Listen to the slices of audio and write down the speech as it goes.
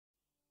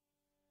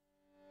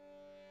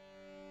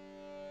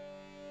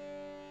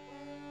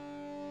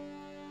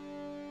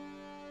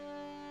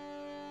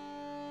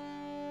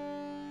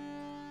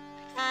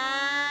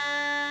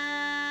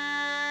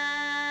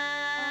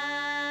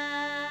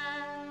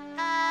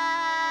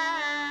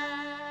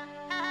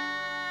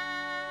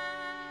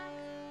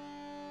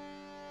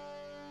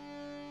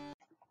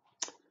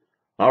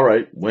All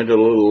right, went a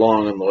little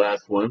long on the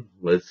last one.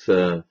 Let's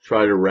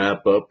try to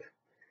wrap up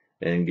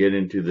and get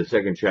into the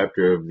second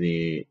chapter of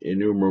the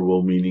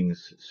Innumerable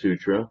Meanings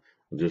Sutra.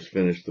 I'll just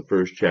finish the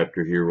first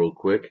chapter here real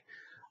quick.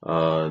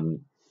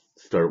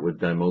 Start with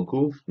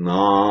Daimoku. Nam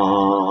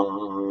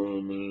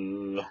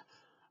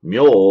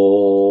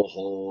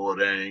Myoho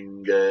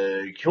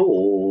Renge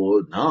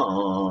Kyo.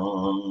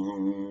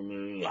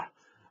 Nam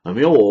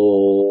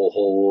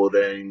Myoho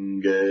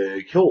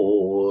Renge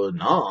Kyo.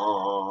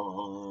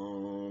 Nam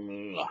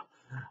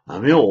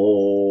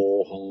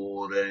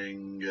Myoho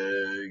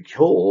Renge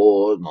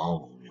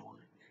Kyo.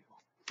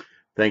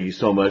 Thank you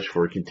so much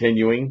for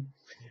continuing.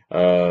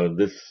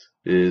 This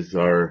is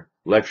our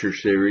lecture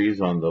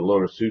series on the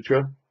Lotus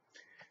Sutra,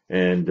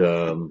 and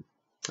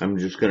I'm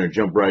just going to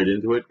jump right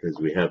into it because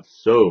we have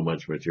so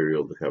much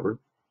material to cover.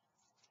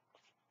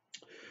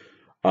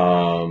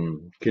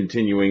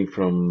 Continuing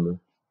from the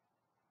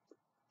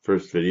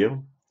first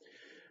video.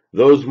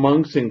 Those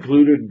monks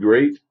included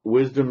great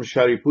wisdom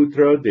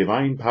Shariputra,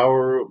 divine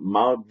power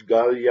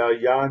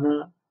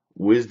Madhyayana,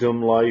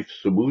 wisdom life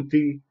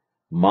Subhuti,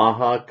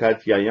 Maha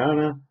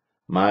Katyayana,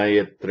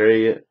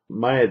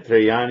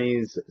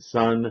 Maitreyani's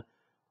son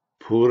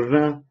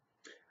Purna,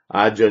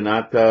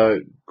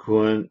 Ajanata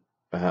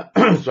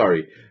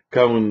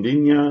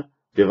Kaundinya,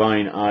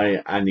 divine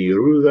eye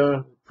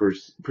Aniruddha,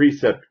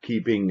 precept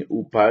keeping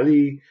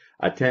Upali,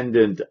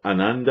 attendant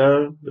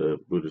Ananda, the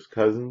Buddha's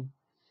cousin,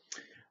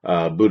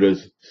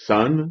 Buddha's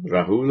son,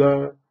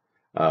 Rahula,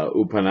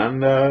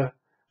 Upananda,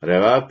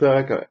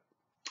 Revata,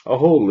 a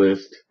whole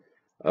list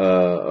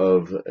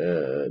of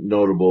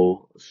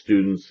notable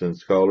students and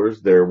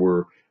scholars. There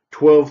were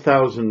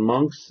 12,000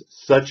 monks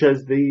such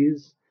as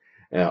these.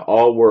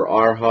 All were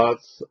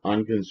arhats,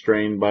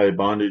 unconstrained by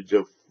bondage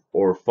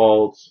or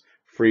faults,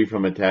 free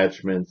from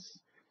attachments,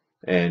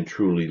 and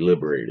truly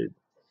liberated.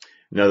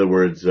 In other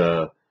words,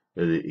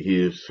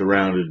 he is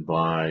surrounded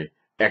by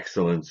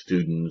excellent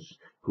students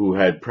who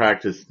had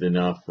practiced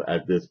enough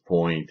at this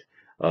point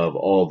of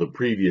all the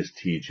previous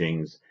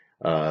teachings.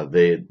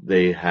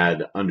 They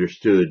had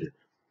understood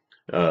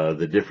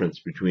the difference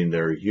between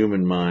their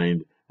human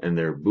mind and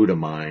their Buddha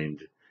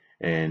mind,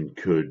 and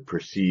could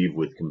perceive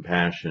with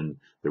compassion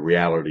the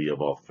reality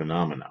of all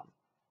phenomena.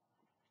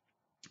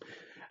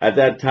 At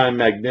that time,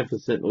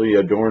 magnificently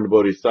adorned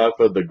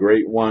Bodhisattva, the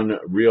Great One,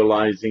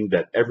 realizing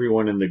that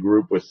everyone in the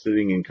group was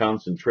sitting in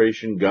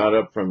concentration, got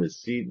up from his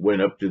seat,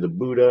 went up to the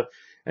Buddha,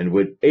 and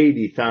with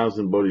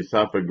 80,000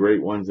 Bodhisattva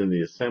Great Ones in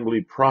the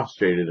assembly,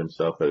 prostrated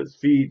himself at his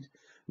feet,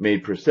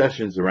 made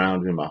processions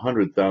around him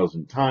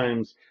 100,000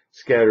 times,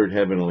 scattered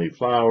heavenly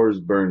flowers,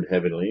 burned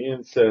heavenly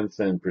incense,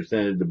 and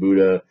presented the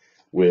Buddha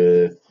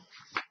with,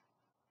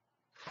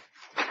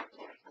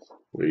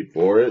 wait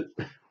for it,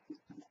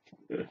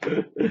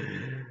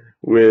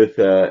 with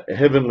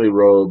heavenly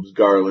robes,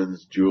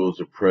 garlands, jewels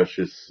of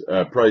priceless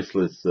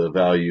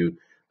value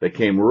that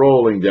came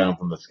rolling down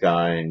from the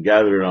sky and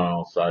gathered on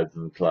all sides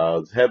of the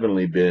clouds.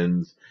 Heavenly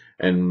bins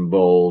and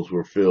bowls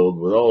were filled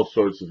with all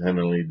sorts of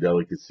heavenly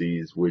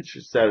delicacies, which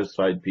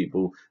satisfied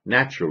people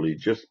naturally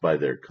just by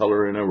their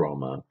color and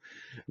aroma.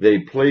 They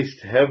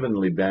placed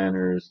heavenly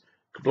banners,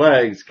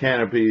 flags,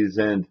 canopies,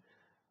 and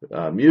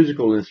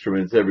musical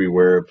instruments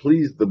everywhere,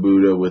 pleased the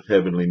Buddha with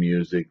heavenly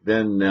music,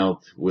 then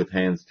knelt with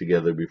hands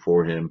together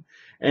before him,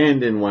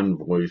 and in one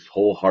voice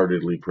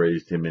wholeheartedly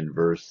praised him in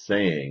verse,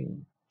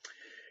 saying,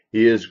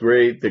 "He is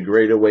great, the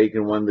great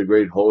awakened one, the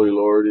great holy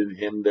Lord. In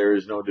him there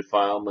is no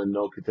defilement,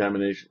 no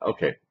contamination."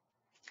 Okay,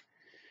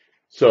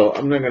 so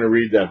I'm not going to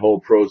read that whole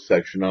prose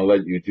section. I'll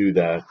let you do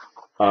that.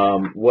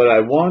 What I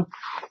want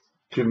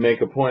to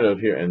make a point of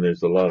here, and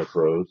there's a lot of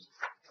prose,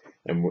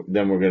 and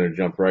then we're going to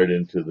jump right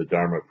into the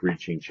Dharma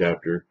preaching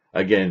chapter,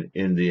 again,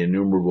 in the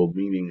Innumerable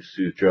Meanings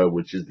Sutra,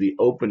 which is the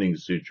opening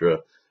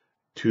sutra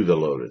to the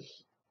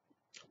Lotus.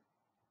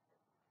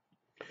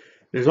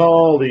 There's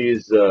all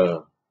these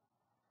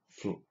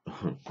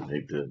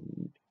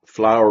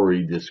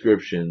flowery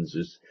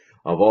descriptions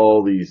of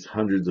all these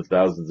hundreds of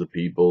thousands of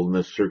people and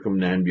the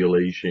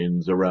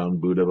circumambulations around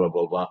Buddha, blah,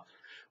 blah, blah.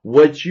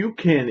 What you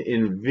can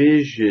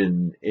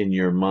envision in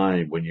your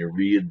mind when you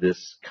read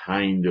this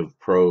kind of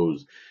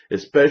prose,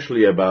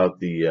 especially about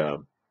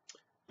the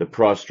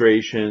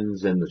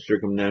prostrations and the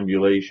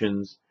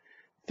circumambulations,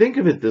 think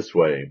of it this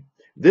way.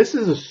 This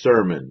is a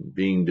sermon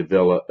being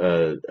developed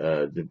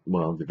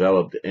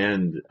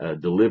and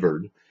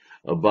delivered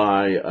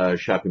by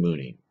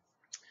Shakyamuni.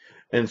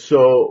 And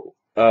so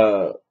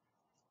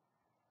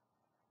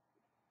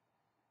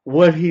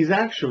what he's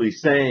actually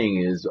saying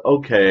is,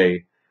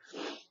 okay,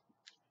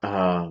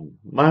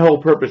 my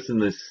whole purpose in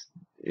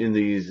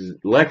these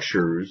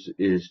lectures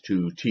is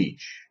to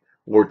teach,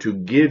 or to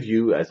give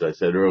you, as I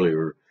said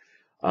earlier,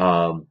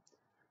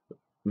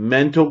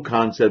 mental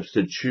concepts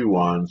to chew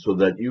on so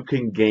that you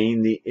can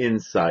gain the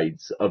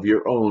insights of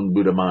your own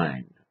Buddha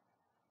mind.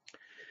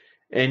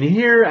 And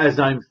here, as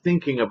I'm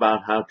thinking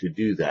about how to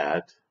do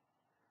that,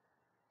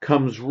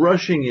 comes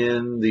rushing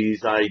in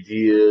these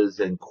ideas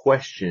and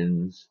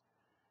questions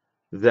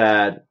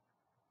that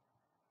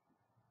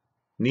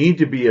need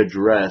to be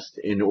addressed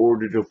in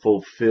order to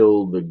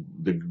fulfill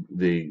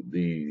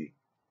the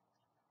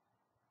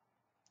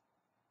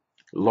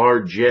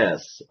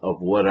largesse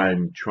of what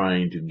I'm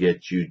trying to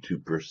get you to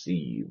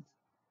perceive.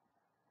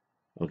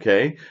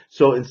 Okay,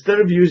 so instead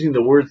of using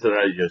the words that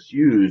I just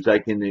used, I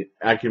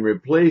can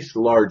replace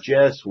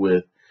largesse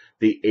with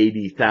the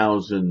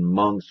 80,000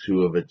 monks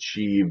who have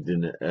achieved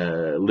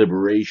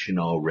liberation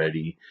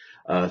already,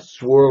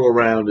 swirl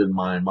around in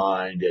my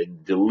mind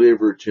and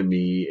deliver to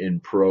me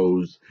in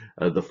prose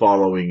the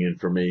following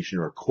information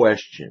or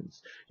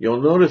questions.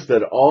 You'll notice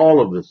that all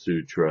of the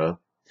sutra,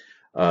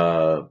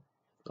 uh,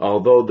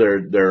 although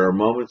there are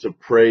moments of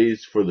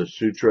praise for the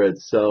sutra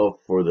itself,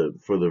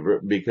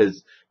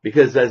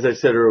 because as I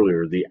said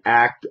earlier, the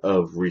act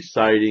of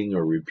reciting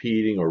or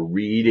repeating or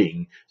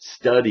reading,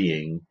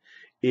 studying,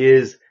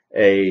 is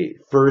a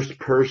first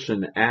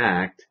person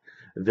act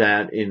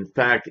that in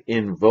fact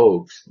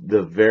invokes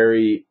the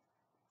very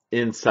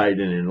insight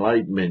and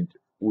enlightenment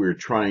we're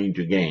trying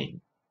to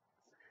gain.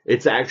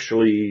 It's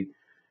actually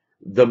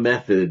the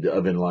method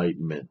of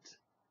enlightenment.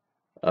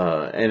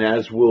 And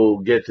as we'll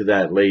get to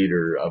that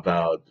later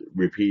about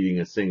repeating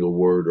a single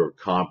word or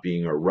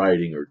copying or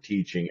writing or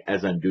teaching,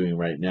 as I'm doing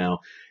right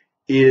now,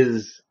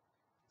 is,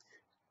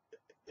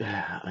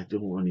 I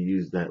don't want to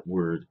use that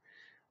word,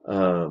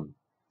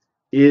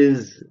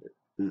 is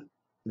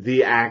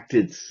the act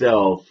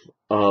itself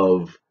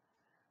of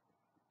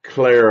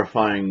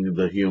clarifying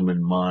the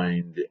human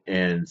mind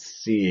and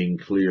seeing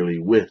clearly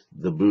with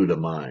the Buddha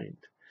mind.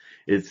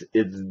 It's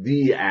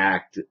the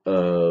act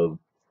of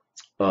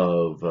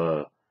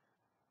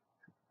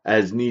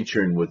as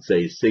Nietzsche would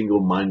say,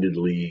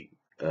 single-mindedly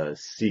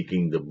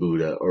seeking the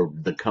Buddha, or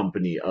the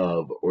company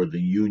of, or the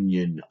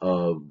union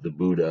of the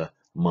Buddha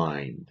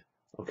mind.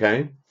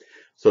 Okay?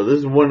 So this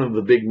is one of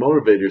the big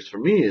motivators for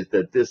me, is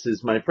that this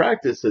is my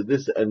practice, so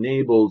this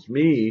enables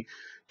me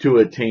to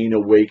attain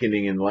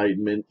awakening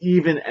enlightenment,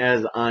 even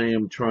as I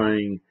am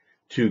trying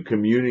to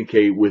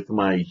communicate with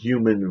my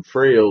human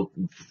frail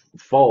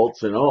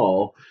faults and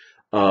all,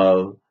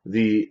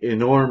 the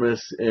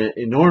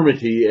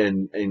enormity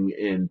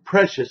and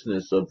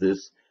preciousness of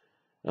this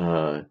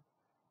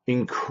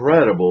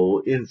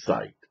incredible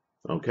insight.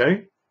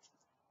 Okay?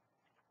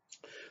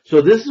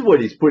 So this is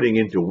what he's putting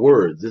into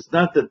words. It's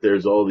not that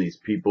there's all these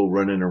people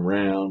running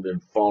around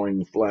and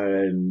falling flat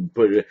and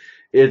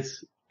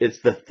it's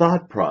the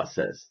thought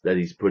process that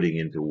he's putting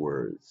into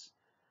words.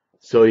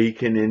 So he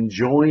can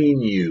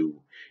enjoin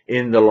you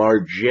in the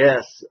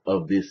largesse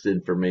of this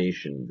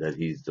information that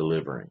he's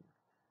delivering.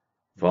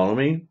 Follow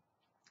me?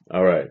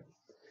 All right.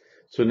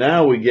 So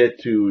now we get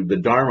to the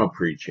Dharma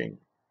preaching.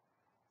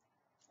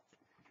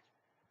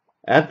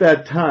 At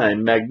that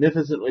time,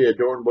 magnificently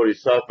adorned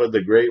Bodhisattva,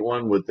 the great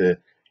one with the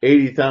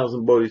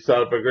 80,000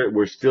 Bodhisattva,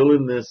 we're still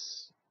in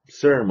this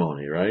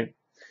ceremony, right?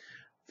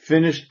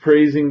 Finished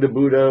praising the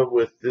Buddha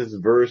with this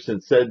verse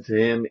and said to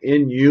him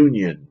in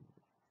union,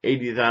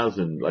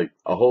 80,000, like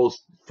a whole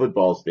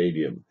football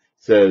stadium,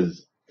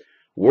 says,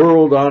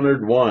 "World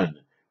honored one,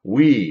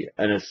 we,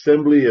 an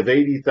assembly of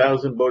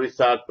 80,000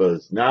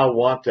 bodhisattvas, now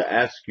want to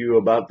ask you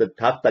about the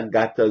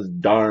Tathagata's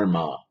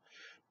Dharma,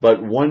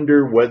 but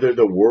wonder whether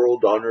the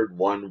world honored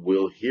one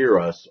will hear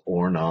us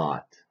or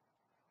not."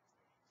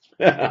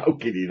 How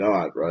can he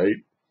not, right?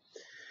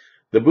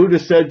 The Buddha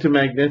said to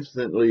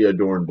magnificently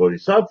adorned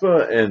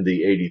Bodhisattva and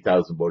the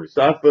 80,000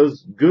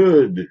 Bodhisattvas,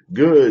 "Good,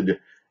 good,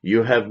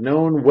 you have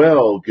known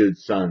well, good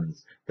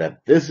sons,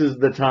 that this is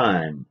the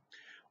time.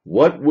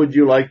 What would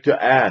you like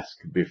to ask?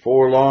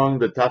 Before long,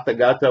 the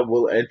Tathagata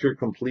will enter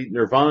complete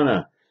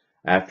nirvana.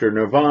 After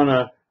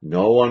nirvana,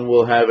 no one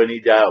will have any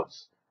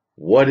doubts.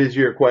 What is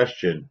your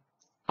question?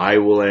 I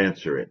will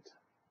answer it."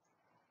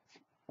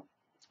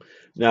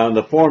 Now, in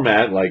the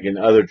format, like in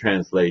other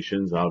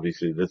translations,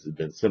 obviously this has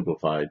been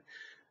simplified,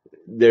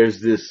 there's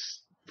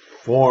this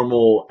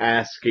formal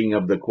asking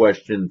of the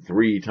question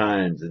 3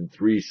 times in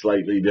 3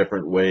 slightly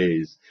different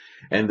ways.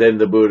 And then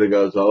the Buddha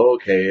goes, "Oh,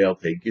 okay, I'll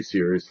take you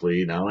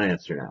seriously and I'll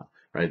answer now."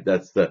 Right?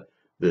 That's the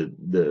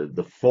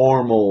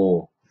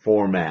formal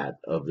format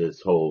of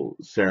this whole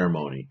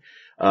ceremony.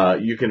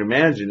 You can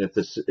imagine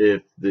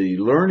if the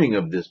learning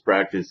of this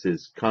practice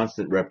is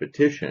constant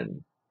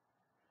repetition,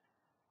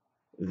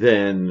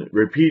 then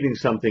repeating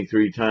something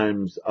 3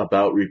 times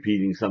about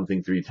repeating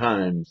something 3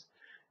 times,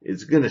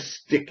 it's going to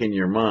stick in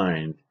your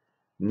mind,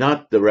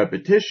 not the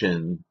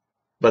repetition,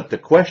 but the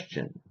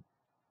question.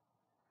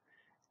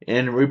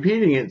 And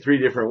repeating it 3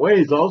 different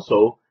ways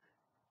also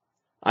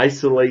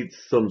isolates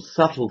some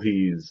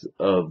subtleties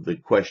of the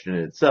question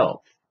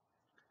itself.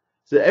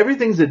 So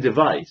everything's a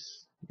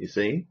device, you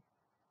see?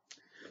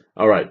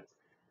 All right.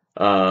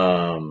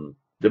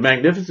 The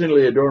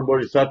magnificently adorned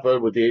Bodhisattva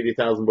with the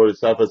 80,000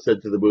 Bodhisattvas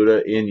said to the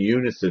Buddha in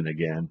unison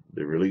again.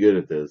 They're really good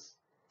at this.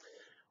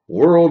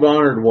 "World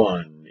honored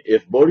one,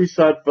 if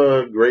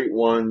Bodhisattva great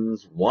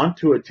ones want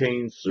to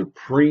attain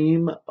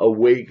supreme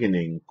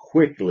awakening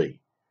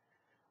quickly,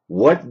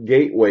 what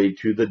gateway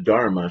to the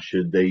Dharma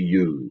should they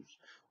use?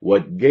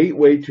 What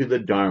gateway to the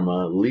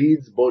Dharma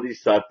leads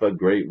Bodhisattva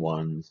great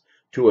ones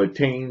to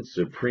attain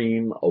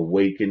supreme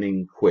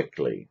awakening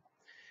quickly.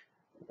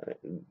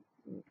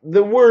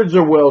 The words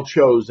are well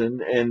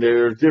chosen, and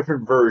there are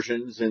different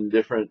versions and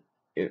different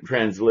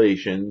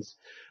translations,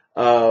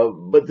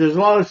 but there's a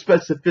lot of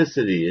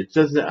specificity. It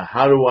doesn't,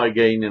 how do I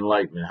gain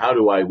enlightenment? How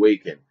do I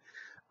awaken?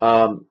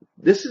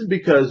 This is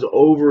because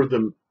over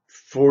the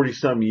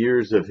 40-some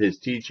years of his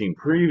teaching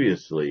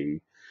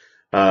previously,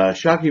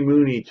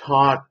 Shakyamuni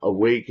taught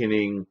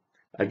awakening,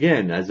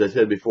 again, as I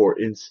said before,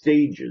 in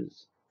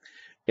stages.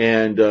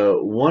 And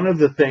one of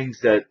the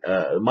things that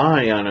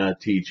Mahayana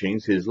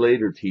teachings, his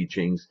later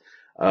teachings,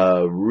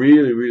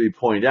 really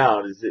point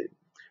out is that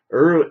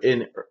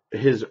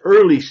his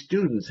early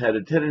students had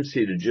a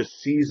tendency to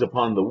just seize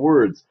upon the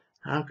words.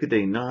 How could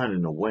they not,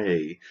 in a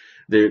way?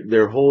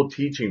 Their whole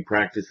teaching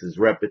practice is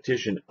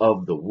repetition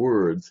of the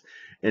words.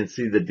 And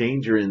see, the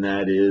danger in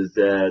that is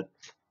that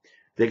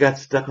they got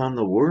stuck on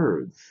the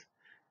words.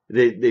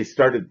 They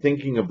started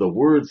thinking of the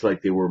words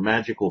like they were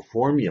magical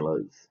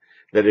formulas,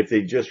 that if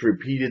they just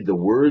repeated the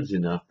words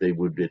enough, they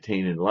would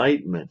attain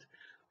enlightenment.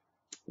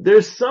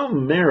 There's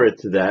some merit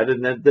to that,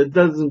 and that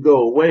doesn't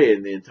go away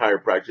in the entire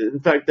practice. In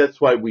fact,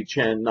 that's why we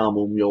chant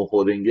Namu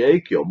Myoho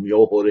Renge Kyo,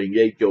 Myoho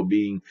Renge Kyo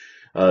being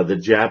the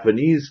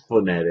Japanese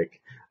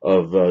phonetic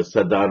of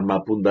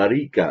Saddharma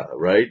Pundarika,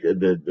 right?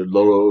 The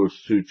Lotus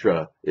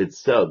Sutra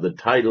itself, the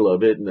title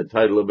of it and the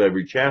title of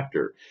every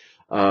chapter.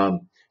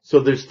 So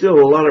there's still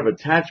a lot of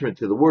attachment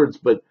to the words,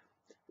 but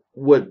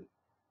what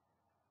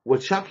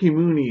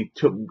Shakyamuni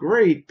took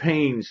great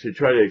pains to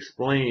try to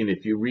explain,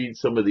 if you read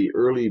some of the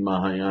early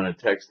Mahayana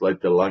texts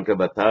like the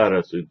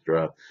Lankavatara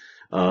Sutra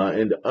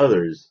and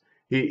others,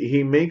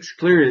 he makes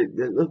clear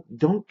that, look,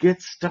 don't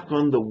get stuck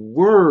on the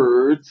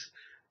words,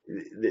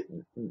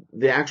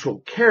 the actual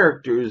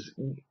characters,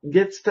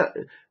 get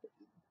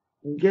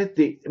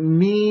the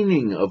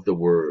meaning of the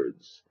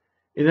words.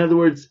 In other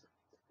words,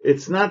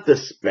 it's not the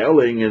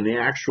spelling and the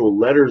actual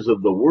letters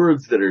of the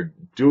words that are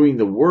doing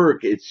the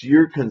work. It's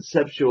your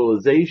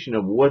conceptualization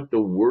of what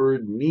the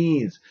word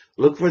means.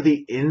 Look for the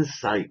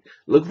insight.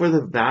 Look for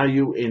the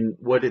value in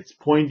what it's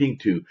pointing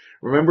to.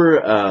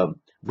 Remember,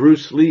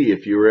 Bruce Lee,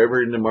 if you were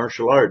ever into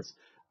martial arts,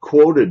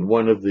 quoted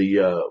one of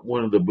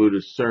the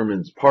Buddhist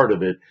sermons, part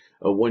of it,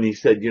 when he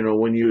said, you know,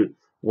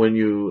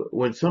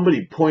 when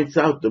somebody points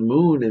out the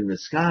moon in the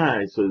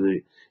sky so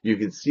that you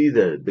can see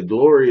the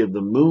glory of the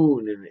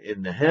moon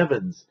in the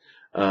heavens,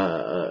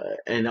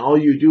 and all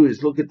you do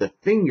is look at the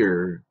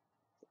finger,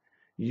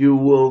 you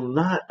will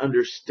not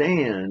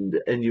understand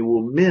and you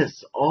will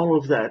miss all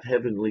of that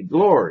heavenly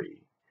glory.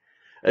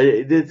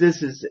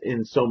 This is,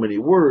 in so many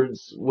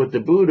words, what the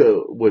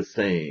Buddha was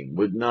saying,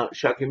 what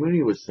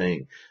Shakyamuni was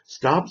saying.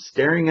 Stop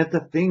staring at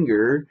the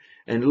finger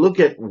and look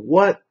at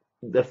what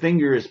the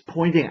finger is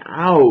pointing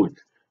out.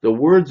 The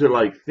words are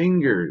like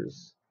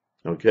fingers.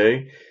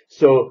 Okay,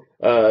 so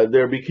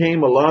there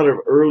became a lot of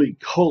early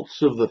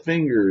cults of the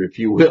finger, if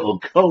you will,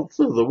 cults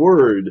of the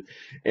word,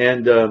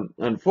 and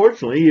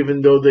unfortunately,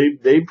 even though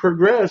they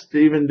progressed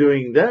even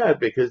doing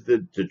that, because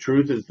the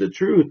truth is the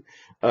truth,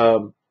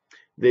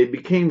 they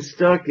became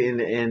stuck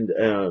and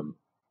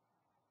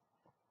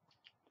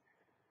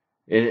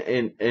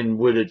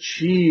would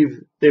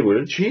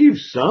achieve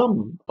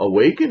some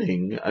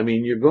awakening. I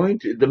mean,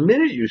 the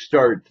minute you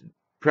start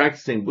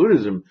practicing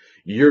Buddhism,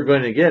 you're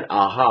going to get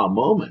aha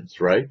moments,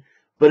 right?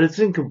 But it's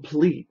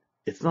incomplete.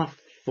 It's not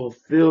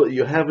fulfilled.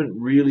 You haven't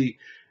really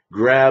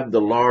grabbed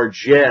the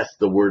largesse,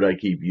 the word I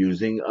keep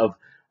using, of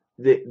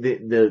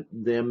the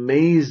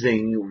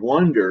amazing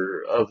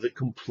wonder of the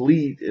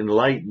complete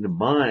enlightened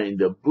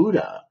mind of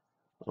Buddha.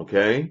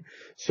 Okay?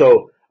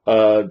 So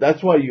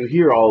that's why you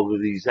hear all of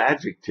these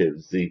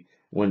adjectives.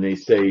 When they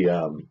say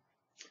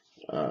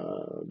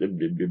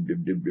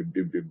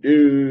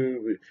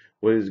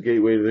what is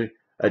gateway to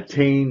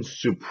attain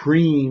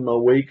supreme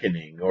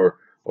awakening,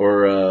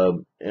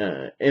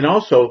 and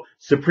also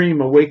supreme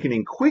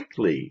awakening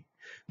quickly,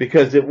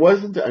 because it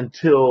wasn't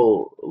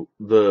until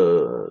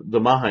the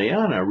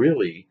Mahayana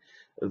really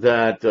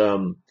that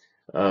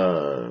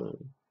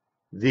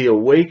the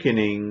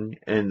awakening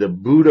and the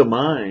Buddha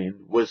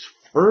mind was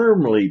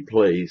firmly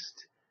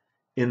placed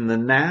in the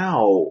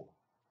now,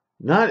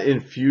 not in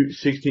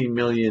 16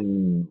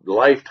 million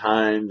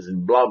lifetimes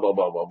and blah, blah,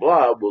 blah, blah,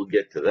 blah. We'll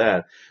get to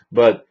that.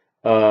 But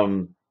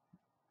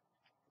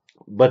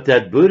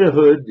that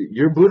Buddhahood,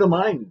 your Buddha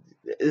mind,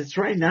 it's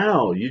right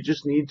now. You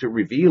just need to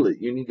reveal it.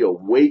 You need to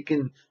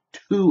awaken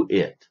to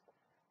it.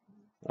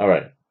 All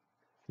right.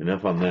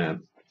 Enough on that.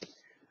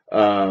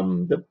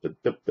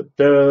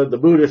 The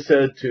Buddha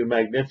said to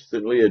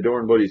magnificently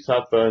adorned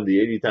Bodhisattva and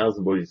the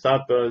 80,000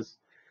 Bodhisattvas,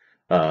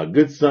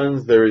 good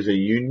sons, there is a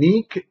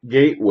unique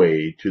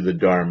gateway to the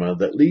Dharma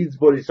that leads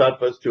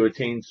Bodhisattvas to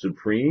attain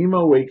supreme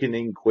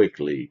awakening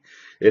quickly.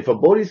 If a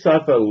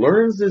Bodhisattva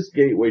learns this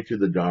gateway to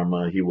the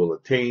Dharma, he will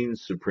attain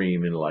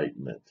supreme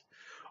enlightenment.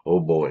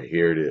 Oh boy,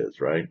 here it is,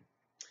 right?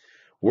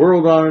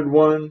 World-honored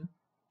one,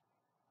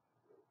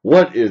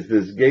 what is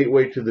this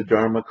gateway to the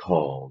Dharma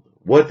called?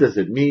 What does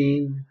it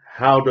mean?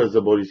 How does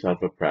a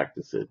Bodhisattva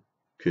practice it?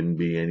 Couldn't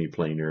be any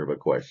plainer of a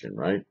question,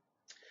 right?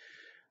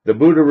 The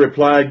Buddha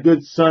replied,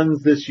 good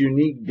sons, this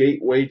unique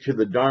gateway to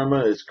the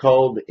Dharma is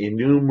called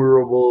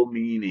innumerable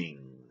meanings.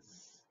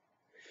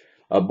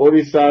 A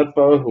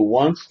bodhisattva who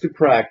wants to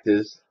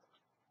practice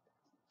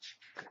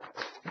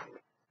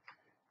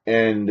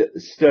and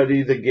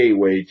study the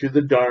gateway to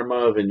the Dharma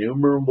of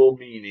innumerable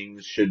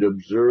meanings should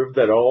observe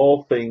that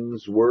all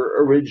things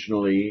were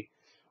originally,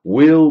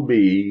 will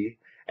be,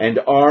 and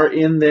are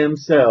in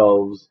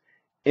themselves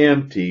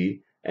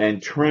empty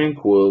and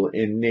tranquil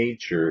in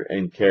nature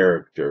and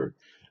character,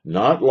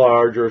 not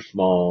large or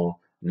small,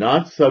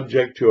 not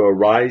subject to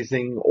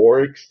arising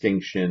or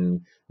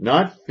extinction,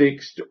 not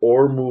fixed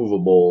or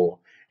movable,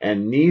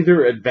 and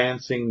neither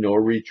advancing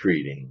nor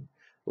retreating.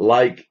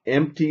 Like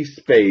empty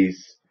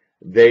space,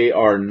 they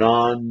are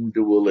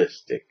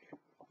non-dualistic.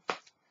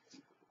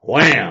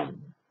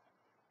 Wham!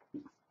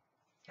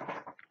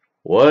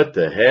 What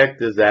the heck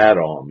does that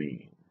all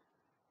mean?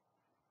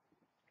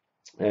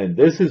 And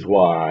this is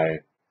why,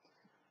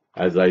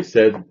 as I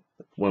said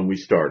when we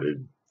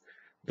started,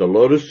 the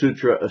Lotus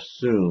Sutra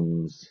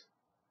assumes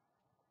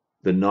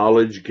the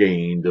knowledge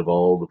gained of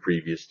all the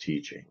previous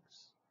teachings.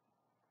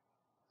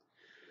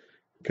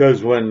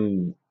 Because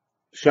when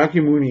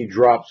Shakyamuni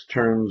drops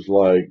terms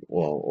like,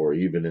 well, or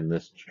even in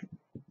this,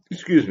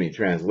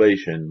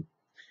 translation,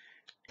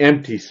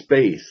 empty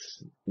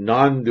space,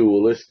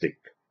 non-dualistic,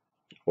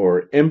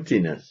 or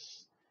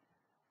emptiness,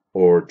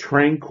 or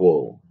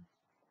tranquil,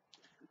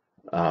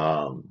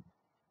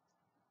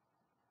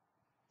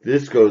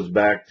 this goes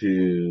back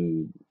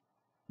to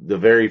the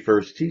very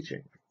first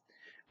teaching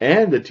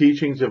and the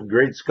teachings of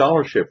great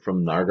scholarship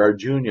from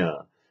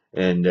Nagarjuna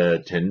and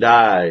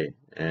Tendai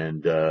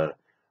and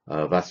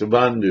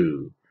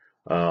Vasubandhu.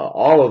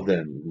 All of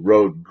them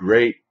wrote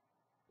great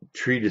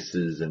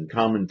treatises and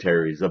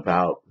commentaries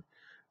about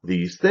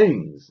these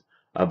things,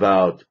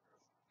 about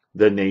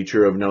the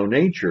nature of no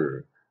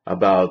nature,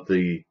 about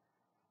the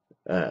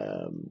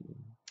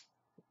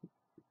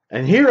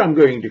and here I'm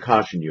going to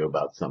caution you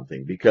about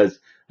something, because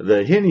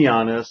the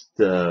Hinayanists,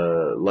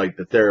 like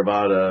the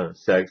Theravada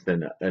sect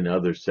and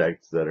other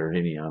sects that are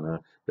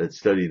Hinayana, that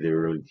study the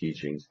early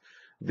teachings,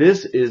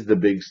 this is the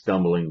big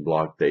stumbling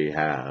block they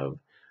have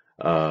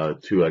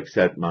to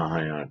accept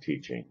Mahayana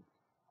teaching.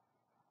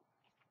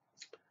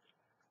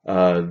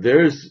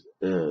 There's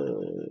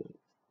a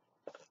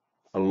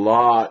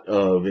lot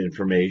of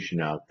information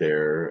out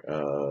there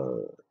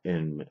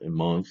in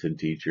monks and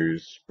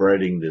teachers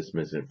spreading this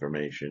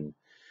misinformation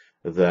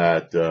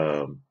that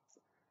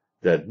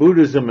that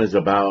Buddhism is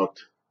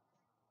about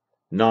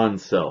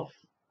non-self,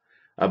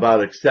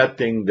 about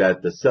accepting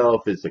that the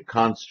self is a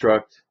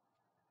construct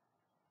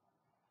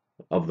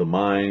of the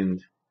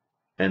mind,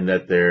 and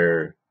that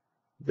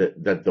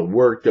that the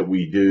work that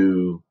we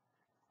do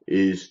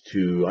is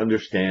to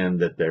understand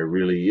that there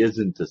really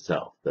isn't a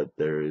self, that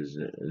there is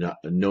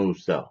no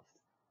self,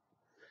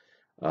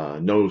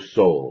 no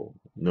soul,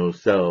 no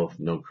self,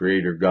 no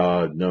creator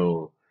God,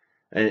 no,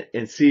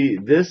 and see,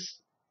 this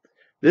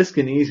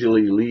can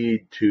easily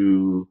lead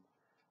to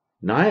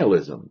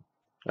nihilism.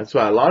 That's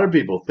why a lot of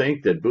people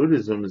think that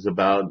Buddhism is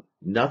about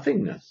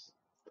nothingness,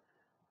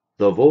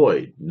 the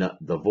void.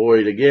 The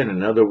void, again,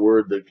 another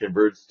word that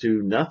converts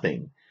to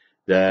nothing,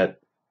 that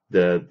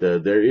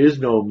there is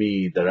no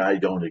me, that I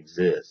don't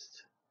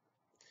exist.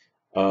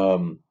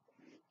 And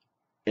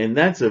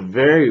that's a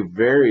very,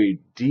 very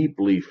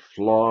deeply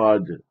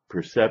flawed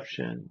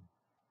perception.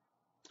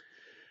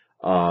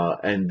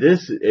 And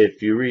this,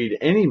 if you read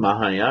any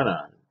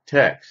Mahayana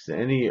text,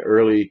 any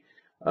early,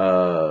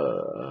 when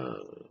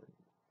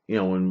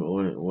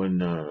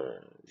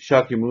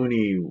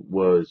Shakyamuni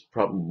was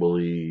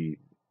probably,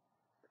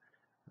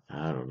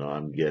 I don't know,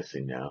 I'm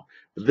guessing now,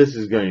 but this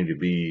is going to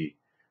be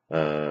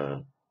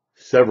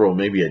several,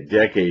 maybe a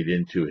decade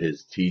into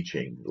his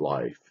teaching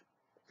life.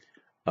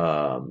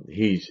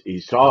 He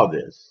saw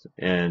this,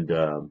 and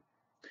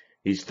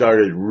he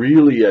started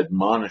really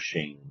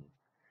admonishing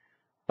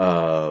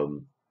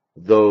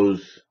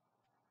those.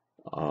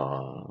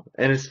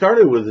 And it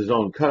started with his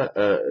own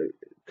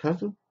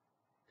cousin,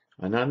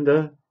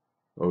 Ananda,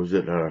 or was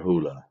it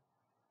Rahula?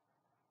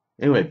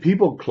 Anyway,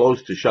 people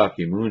close to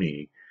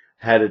Shakyamuni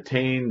had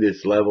attained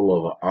this level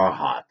of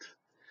arhat,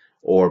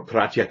 or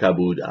pratyeka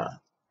Buddha,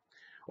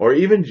 or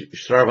even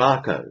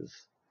Shravakas,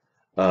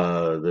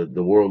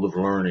 the world of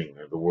learning,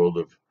 or the world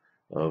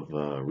of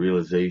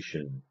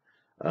realization.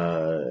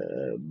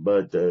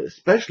 But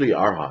especially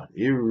arhat,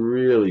 he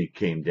really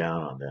came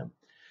down on them,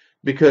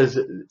 because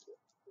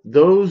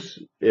those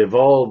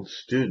evolved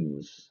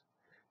students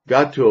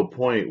got to a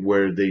point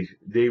where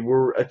they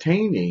were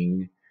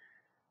attaining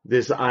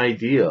this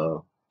idea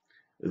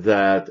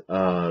that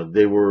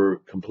they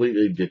were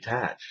completely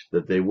detached,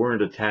 that they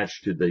weren't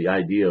attached to the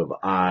idea of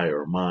I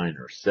or mine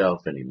or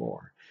self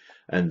anymore,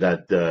 and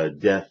that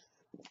death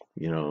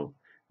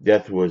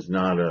was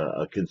not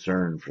a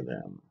concern for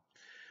them.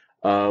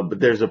 But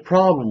there's a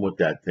problem with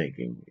that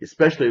thinking,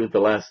 especially with the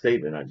last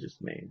statement I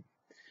just made.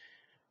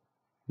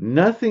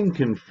 Nothing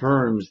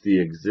confirms the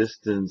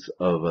existence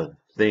of a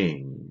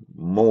thing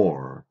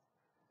more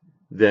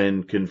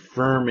than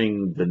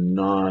confirming the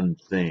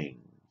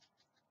non-thing.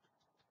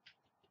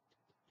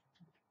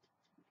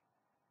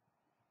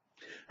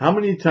 How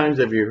many times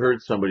have you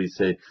heard somebody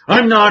say,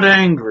 "I'm not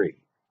angry"?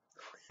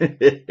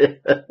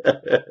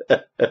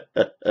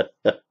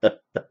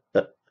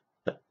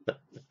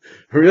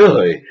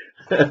 Really?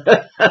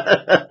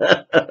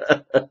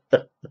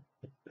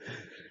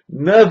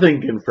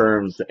 Nothing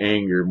confirms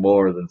anger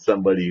more than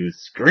somebody who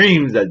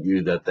screams at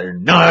you that they're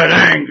not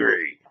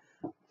angry.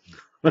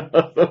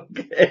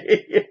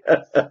 Okay.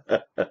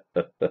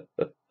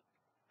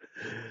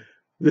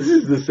 This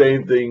is the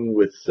same thing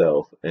with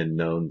self and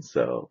known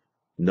self,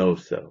 no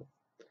self.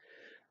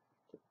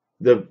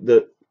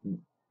 The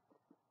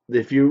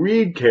if you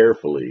read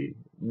carefully,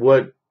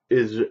 what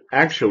is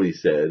actually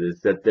said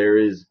is that there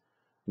is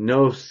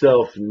no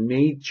self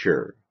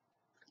nature.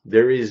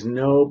 There is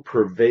no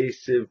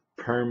pervasive,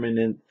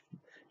 permanent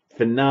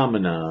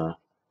phenomena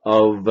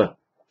of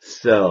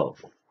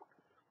self.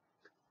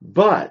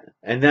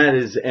 And that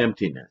is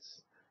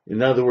emptiness.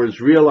 In other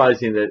words,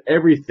 realizing that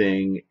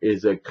everything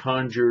is a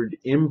conjured,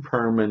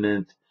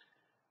 impermanent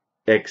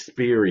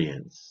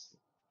experience.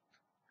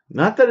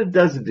 Not that it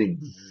doesn't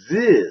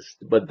exist,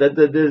 but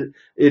that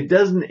it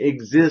doesn't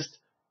exist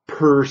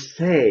per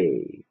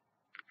se.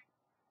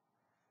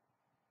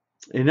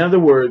 In other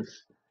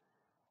words,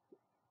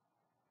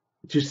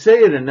 to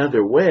say it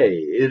another way,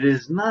 it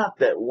is not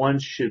that one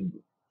should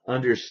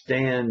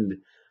understand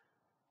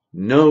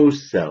no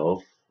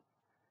self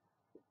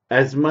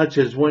as much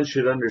as one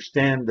should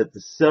understand that the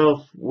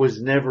self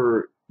was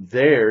never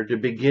there to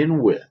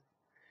begin with.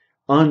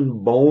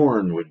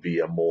 Unborn would be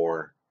a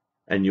more,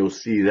 and you'll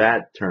see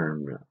that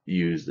term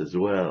used as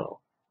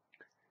well.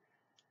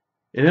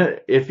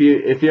 If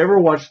you ever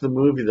watch the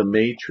movie The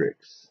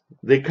Matrix,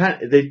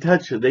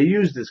 they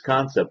use this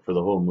concept for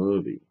the whole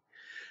movie,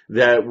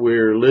 that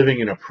we're living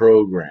in a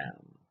program.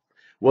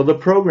 Well, the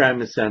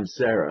program is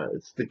samsara.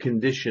 It's the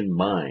conditioned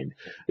mind.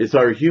 It's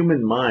our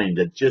human mind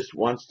that just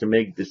wants to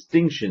make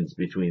distinctions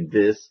between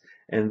this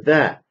and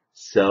that,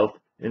 self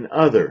and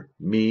other,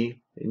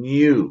 me and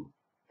you,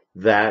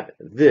 that,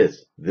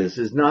 this. This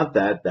is not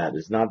that, that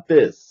is not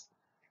this.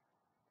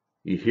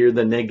 You hear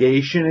the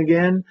negation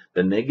again?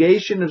 The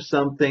negation of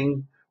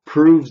something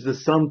proves the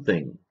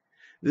something.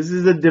 This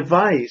is a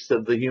device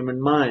of the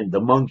human mind,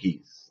 the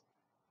monkeys.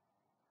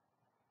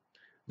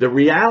 The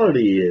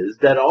reality is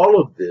that all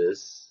of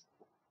this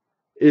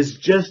is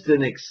just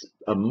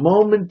a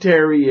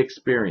momentary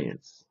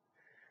experience,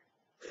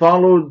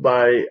 followed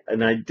by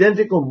an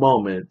identical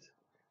moment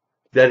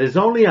that is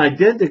only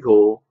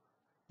identical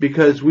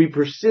because we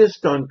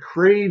persist on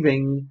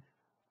craving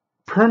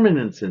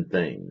permanence in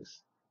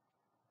things.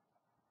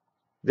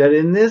 That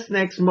in this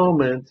next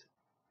moment,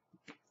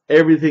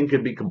 everything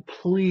could be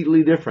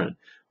completely different,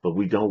 but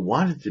we don't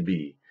want it to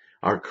be.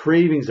 Our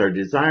cravings, our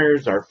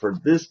desires are for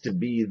this to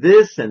be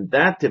this and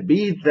that to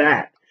be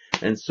that.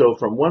 And so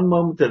from one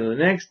moment to the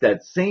next,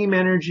 that same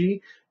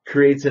energy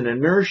creates an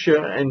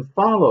inertia and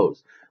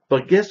follows.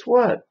 But guess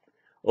what?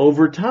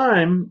 Over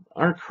time,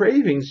 our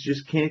cravings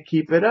just can't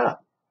keep it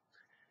up.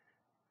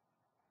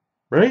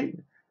 Right?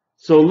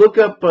 So look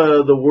up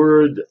the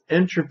word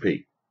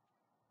entropy.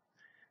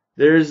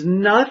 There's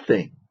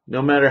nothing,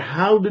 no matter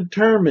how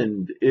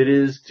determined it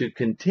is to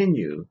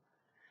continue,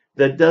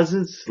 that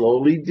doesn't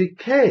slowly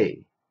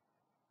decay.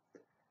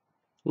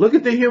 Look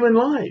at the human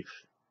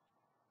life.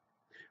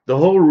 The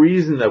whole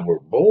reason that we're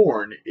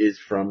born is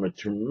from a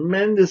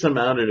tremendous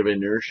amount of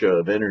inertia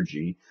of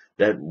energy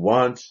that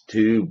wants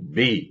to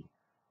be.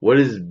 What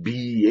is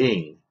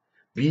being?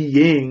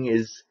 Being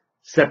is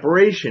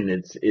separation.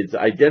 It's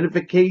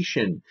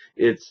identification.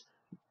 It's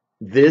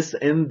this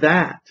and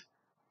that.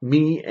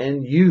 Me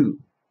and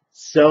you.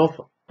 Self,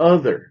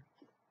 other.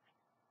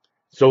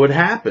 So it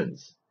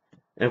happens.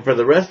 And for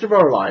the rest of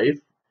our life,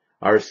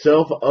 our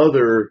self,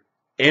 other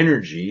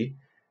energy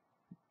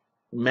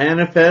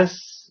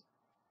manifests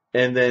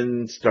and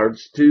then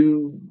starts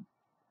to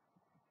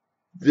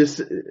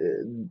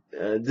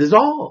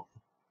dissolve.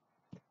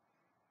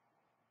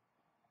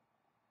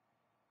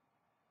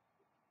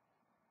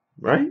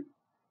 Right?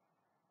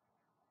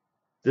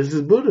 This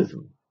is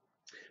Buddhism.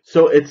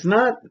 So it's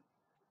not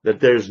that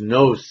there's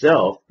no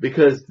self,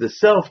 because the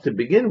self to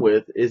begin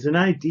with is an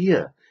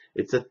idea.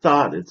 It's a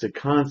thought. It's a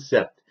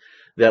concept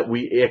that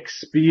we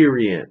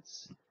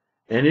experience,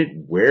 and it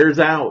wears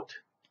out.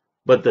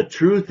 But the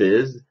truth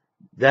is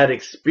that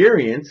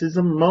experience is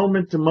a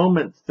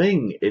moment-to-moment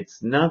thing.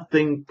 It's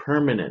nothing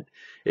permanent.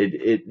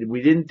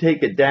 We didn't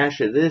take a dash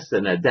of this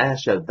and a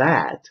dash of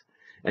that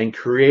and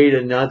create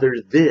another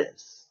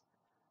this.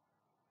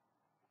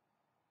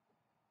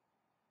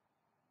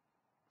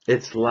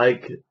 It's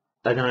like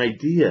an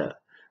idea.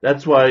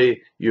 That's why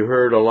you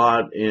heard a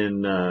lot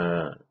in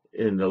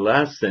the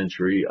last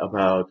century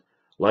about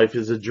life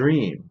is a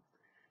dream.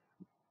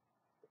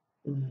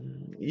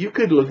 You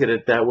could look at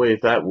it that way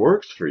if that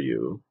works for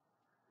you.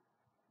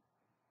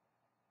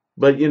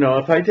 But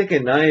if I take a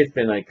knife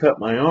and I cut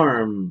my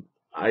arm,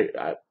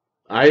 I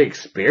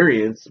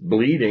experience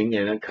bleeding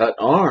and a cut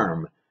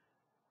arm.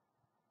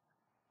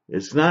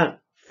 It's not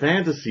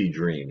fantasy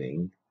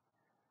dreaming.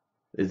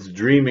 It's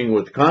dreaming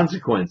with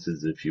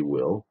consequences, if you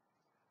will.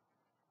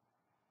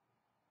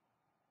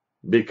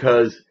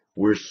 because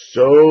we're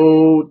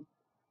so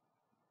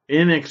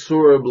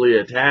inexorably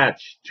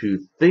attached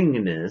to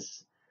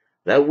thingness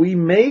that we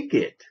make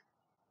it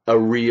a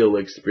real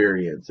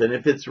experience. And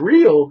if it's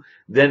real,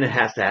 then it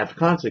has to have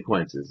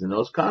consequences. And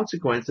those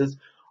consequences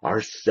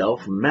are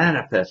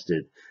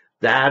self-manifested.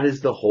 That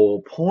is the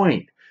whole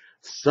point.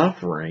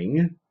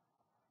 Suffering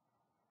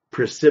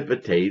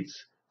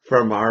precipitates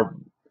from our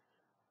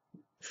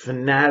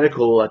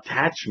fanatical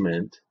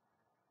attachment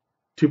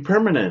to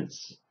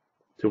permanence,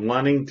 to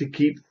wanting to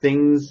keep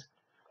things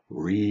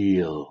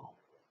real.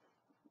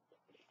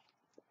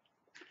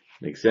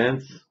 Make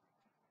sense?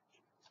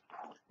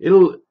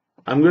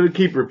 I'm going to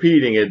keep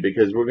repeating it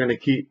because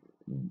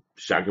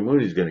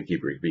Shakyamuni's going to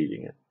keep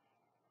repeating it.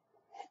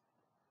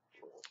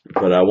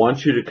 But I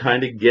want you to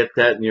kind of get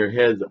that in your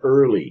heads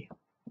early.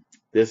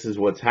 This is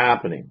what's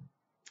happening.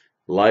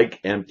 Like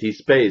empty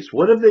space.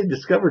 What have they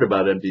discovered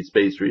about empty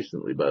space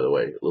recently, by the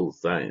way? A little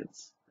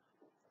science.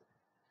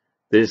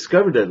 They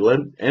discovered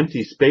that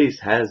empty space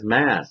has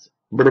mass.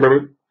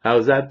 How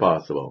is that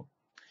possible?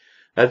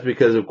 That's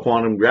because of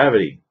quantum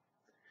gravity.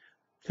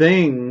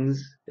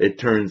 Things, it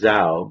turns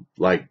out,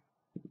 like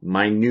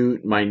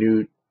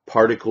minute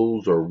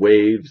particles or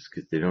waves,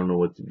 because they don't know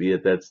what to be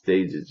at that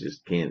stage,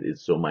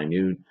 it's so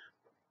minute.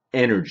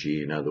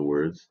 Energy, in other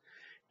words,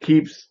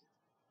 keeps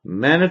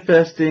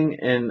manifesting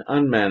and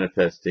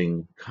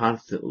unmanifesting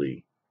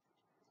constantly.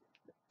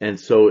 And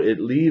so it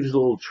leaves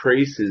little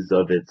traces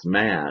of its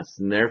mass,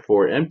 and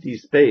therefore empty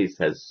space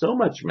has so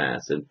much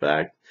mass, in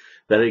fact,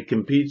 that it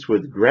competes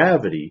with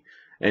gravity,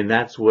 and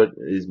that's what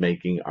is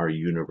making our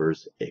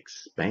universe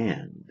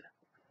expand.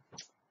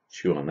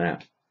 Chew on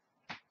that.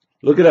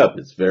 Look it up.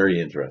 It's very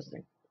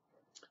interesting.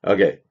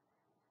 Okay.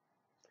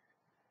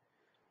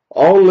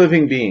 All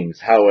living beings,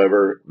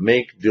 however,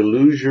 make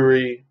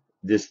delusory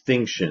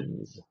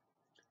distinctions,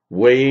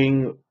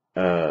 weighing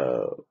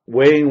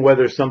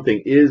whether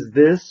something is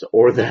this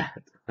or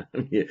that.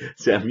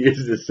 See, I'm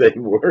using the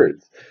same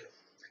words.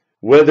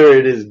 Whether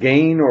it is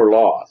gain or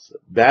loss.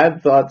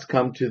 Bad thoughts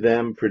come to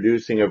them,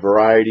 producing a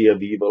variety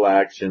of evil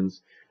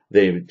actions.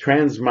 They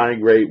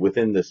transmigrate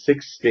within the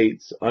 6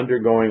 states,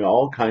 undergoing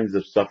all kinds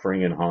of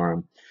suffering and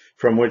harm,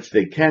 from which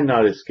they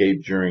cannot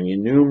escape during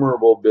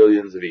innumerable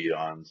billions of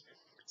eons.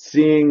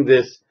 Seeing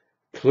this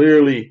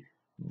clearly,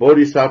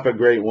 Bodhisattva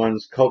great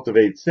ones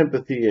cultivate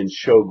sympathy and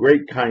show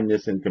great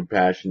kindness and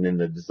compassion in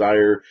the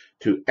desire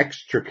to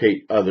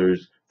extricate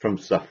others from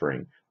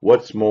suffering.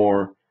 What's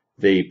more,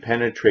 they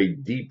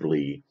penetrate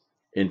deeply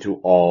into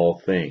all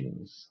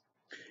things.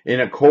 In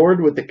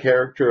accord with the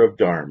character of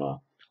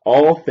Dharma,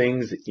 all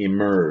things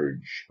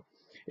emerge.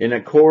 In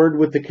accord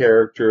with the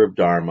character of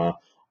Dharma,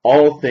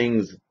 all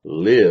things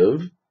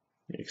live,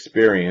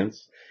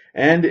 experience,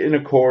 and in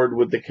accord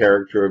with the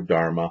character of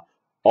Dharma,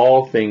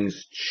 all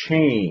things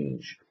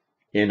change.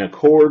 In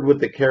accord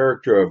with the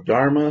character of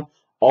Dharma,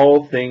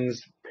 all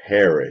things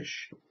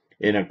perish.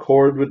 In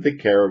accord with the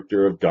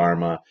character of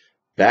Dharma,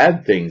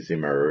 bad things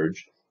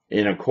emerge.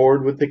 In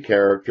accord with the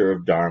character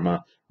of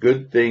Dharma,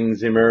 good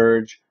things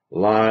emerge,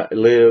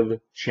 live,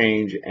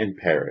 change, and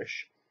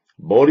perish.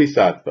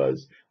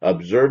 Bodhisattvas,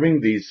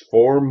 observing these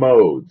 4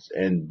 modes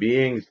and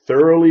being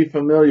thoroughly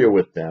familiar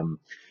with them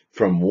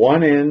from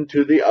one end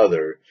to the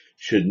other,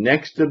 should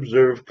next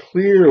observe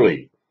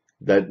clearly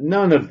that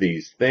none of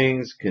these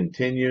things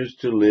continues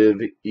to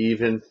live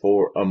even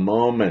for a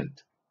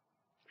moment,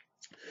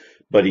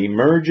 but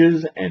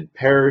emerges and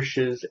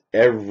perishes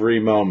every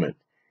moment,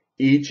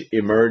 each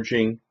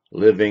emerging,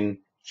 living,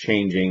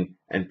 changing,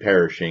 and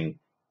perishing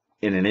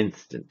in an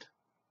instant.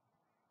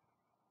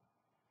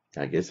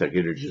 I guess I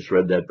could have just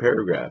read that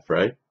paragraph,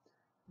 right?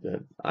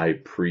 That I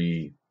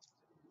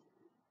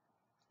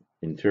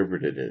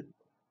pre-interpreted it.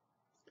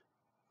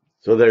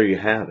 So there you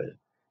have it.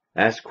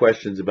 Ask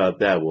questions about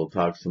that. We'll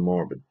talk some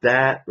more. But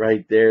that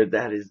right there,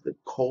 that is the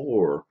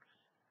core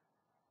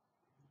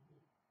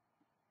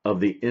of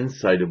the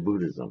insight of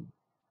Buddhism.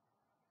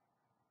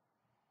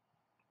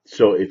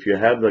 So if you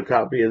have the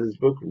copy of this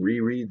book,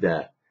 reread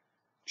that.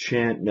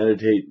 Chant,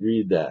 meditate,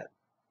 read that.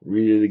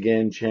 Read it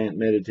again, chant,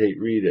 meditate,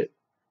 read it.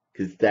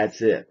 Because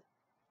that's it.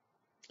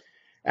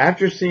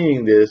 After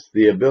seeing this,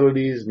 the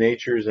abilities,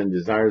 natures, and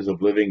desires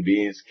of living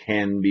beings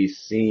can be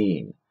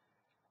seen.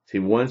 See,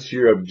 once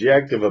you're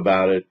objective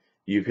about it,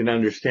 you can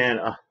understand,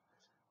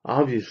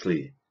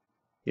 obviously.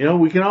 You know,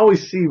 we can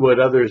always see what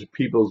other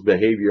people's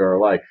behavior are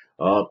like.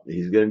 Oh,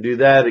 he's going to do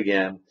that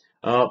again.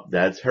 Oh,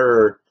 that's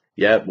her.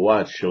 Yep,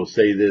 watch, she'll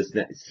say this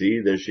next.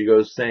 See, there she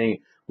goes saying,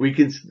 we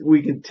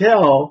can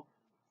tell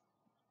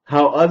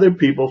how other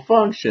people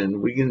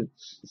function. We can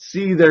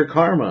see their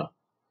karma.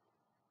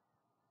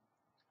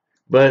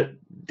 But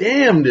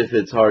damned if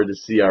it's hard to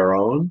see our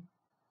own.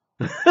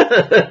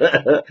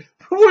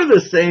 We're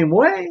the same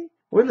way.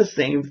 We're the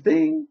same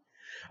thing.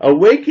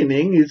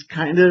 Awakening is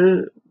kind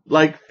of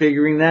like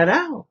figuring that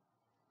out.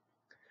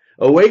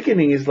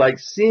 Awakening is like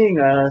seeing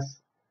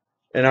us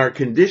and our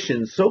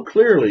conditions so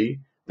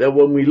clearly that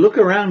when we look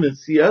around and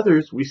see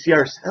others, we see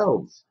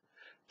ourselves.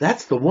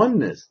 That's the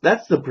oneness.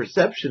 That's the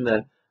perception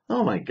that,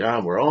 Oh my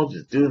God, we're all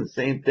just doing the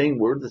same thing.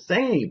 We're the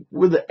same.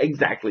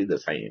 Exactly the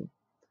same.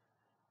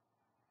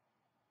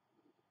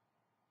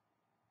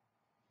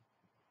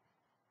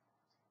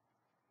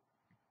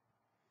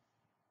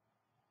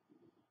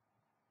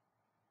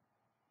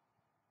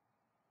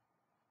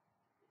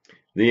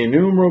 The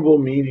innumerable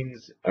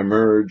meanings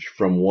emerge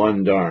from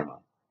one Dharma.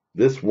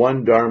 This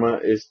one Dharma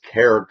is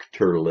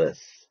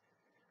characterless.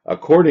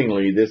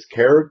 Accordingly, this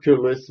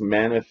characterless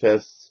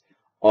manifests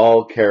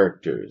all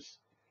characters.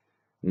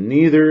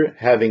 Neither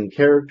having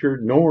character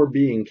nor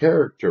being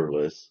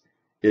characterless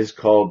is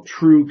called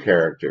true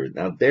character.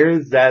 Now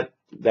there's that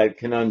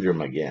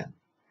conundrum again.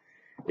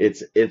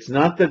 It's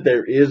not that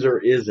there is or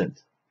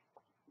isn't.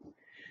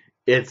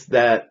 It's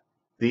that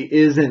the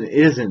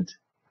isn't.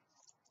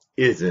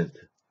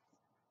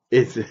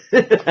 It's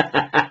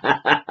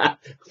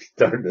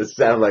starting to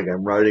sound like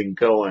I'm writing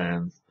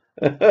koans.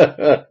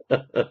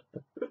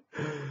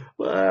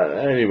 Well,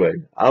 anyway,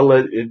 I'll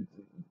let it.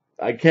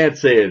 I can't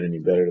say it any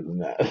better than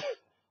that.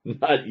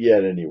 Not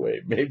yet, anyway.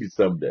 Maybe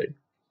someday.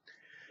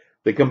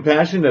 The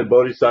compassion that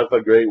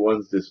Bodhisattva Great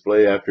Ones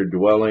display after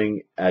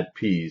dwelling at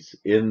peace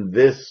in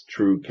this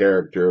true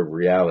character of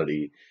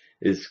reality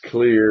is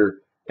clear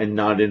and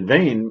not in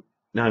vain.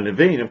 Not in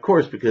vain, of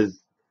course,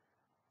 because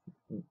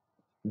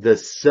the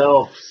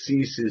self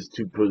ceases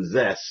to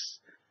possess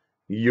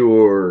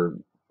your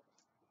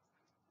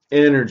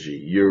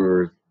energy,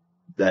 your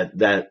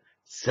that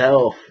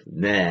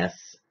selfness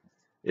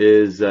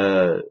is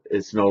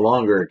it's no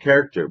longer a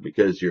character,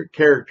 because your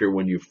character,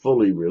 when you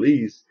fully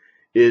release,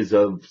 is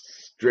of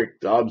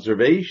strict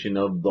observation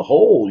of the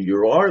whole.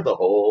 You are the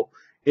whole,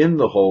 in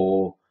the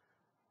whole,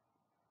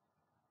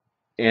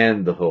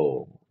 and the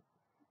whole.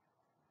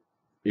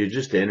 You're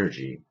just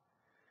energy.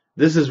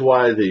 This is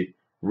why the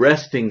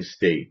resting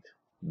state,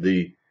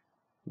 the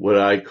what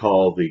I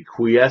call the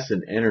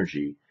quiescent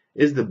energy,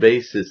 is the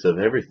basis of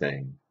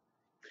everything.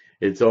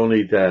 It's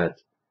only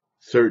that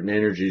certain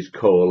energies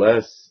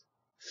coalesce,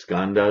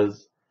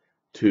 skandhas,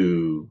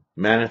 to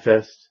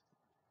manifest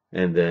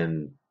and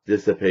then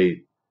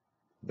dissipate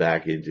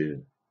back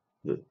into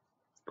the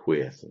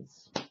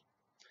quiescence.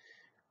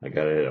 I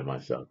got ahead of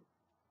myself.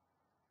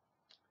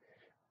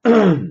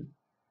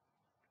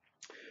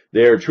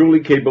 They are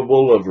truly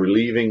capable of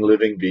relieving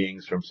living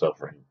beings from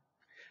suffering.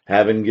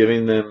 Having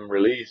given them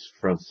release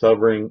from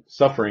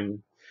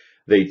suffering,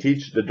 they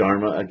teach the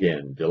Dharma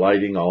again,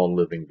 delighting all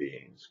living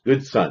beings.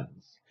 Good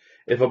sons,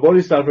 if a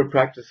bodhisattva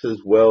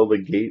practices well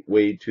the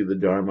gateway to the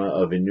Dharma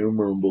of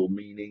innumerable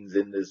meanings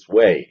in this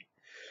way,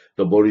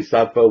 the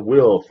bodhisattva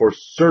will for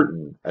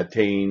certain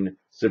attain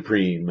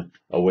supreme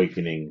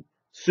awakening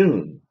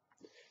soon.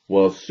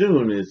 Well,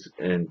 soon is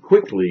and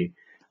quickly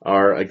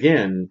are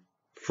again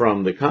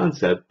from the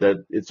concept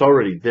that it's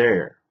already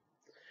there.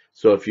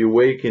 So if you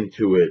awaken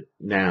to it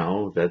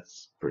now,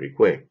 that's pretty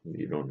quick.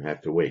 You don't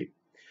have to wait.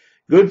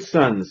 Good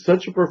sons,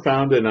 such a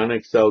profound and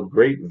unexcelled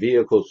great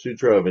vehicle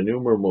sutra of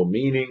innumerable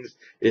meanings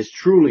is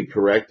truly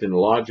correct in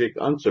logic,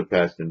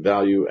 unsurpassed in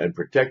value, and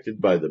protected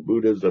by the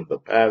Buddhas of the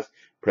past,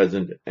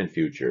 present, and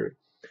future.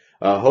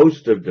 A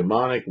host of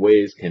demonic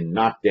ways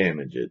cannot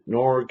damage it,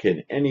 nor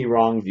can any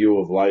wrong view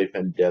of life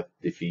and death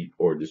defeat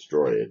or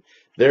destroy it.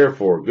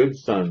 Therefore, good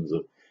sons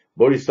of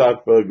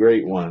Bodhisattva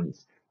Great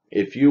Ones,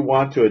 if you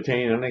want to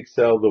attain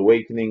unexcelled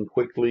awakening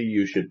quickly,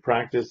 you should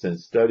practice and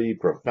study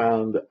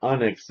profound,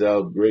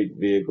 unexcelled Great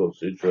Vehicle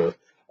Sutra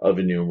of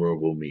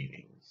Innumerable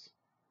Meanings.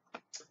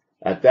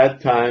 At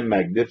that time,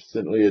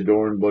 magnificently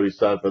adorned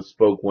Bodhisattva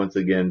spoke once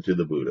again to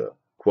the Buddha.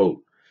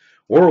 Quote,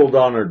 World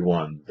Honored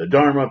One, the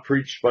Dharma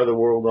preached by the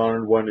World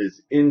Honored One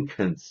is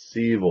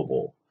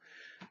inconceivable.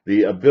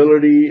 The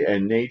ability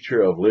and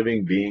nature of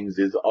living beings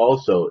is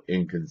also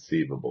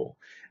inconceivable,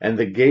 and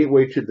the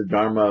gateway to the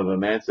Dharma of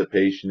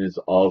emancipation is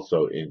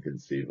also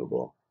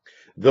inconceivable.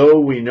 Though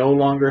we no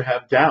longer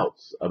have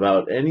doubts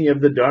about any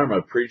of the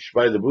Dharma preached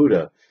by the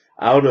Buddha,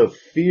 out of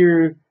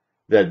fear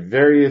that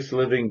various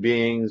living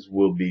beings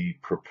will be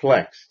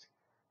perplexed,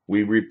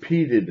 we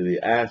repeatedly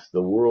ask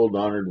the World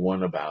Honored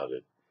One about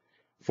it.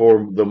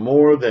 For the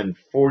more than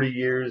 40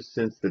 years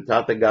since the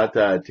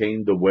Tathagata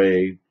attained the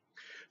way,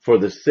 for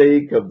the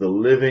sake of the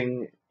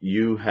living,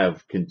 you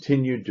have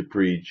continued to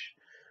preach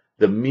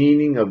the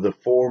meaning of the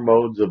four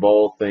modes of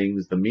all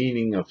things, the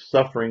meaning of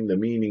suffering, the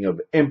meaning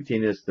of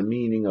emptiness, the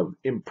meaning of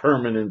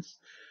impermanence,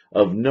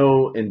 of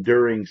no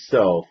enduring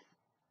self,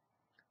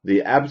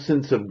 the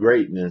absence of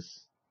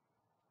greatness,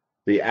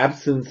 the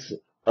absence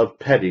of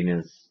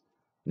pettiness,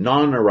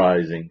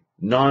 non-arising,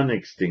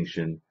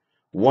 non-extinction,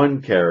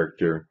 one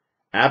character,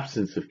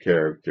 absence of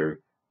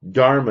character,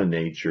 Dharma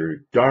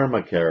nature,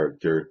 Dharma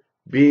character,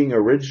 being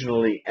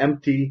originally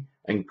empty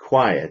and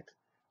quiet,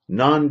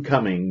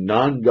 non-coming,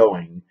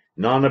 non-going,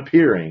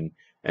 non-appearing,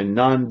 and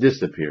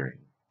non-disappearing.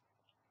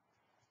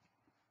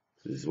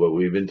 This is what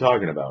we've been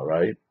talking about,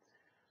 right?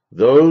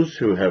 Those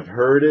who have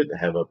heard it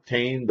have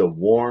obtained the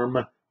warm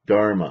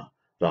Dharma,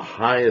 the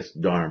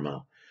highest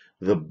Dharma,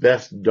 the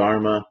best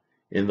Dharma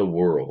in the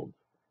world.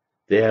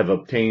 They have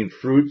obtained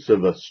fruits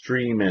of a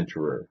stream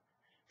enterer,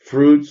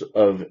 fruits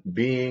of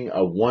being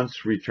a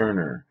once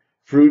returner,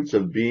 fruits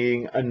of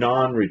being a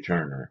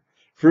non-returner,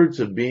 fruits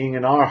of being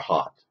an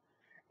arhat,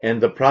 and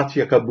the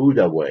Pratyeka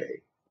Buddha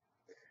way.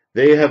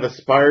 They have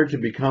aspired to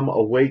become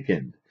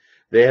awakened.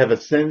 They have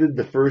ascended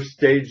the first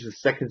stage, the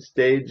second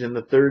stage, and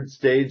the third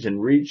stage,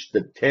 and reached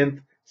the 10th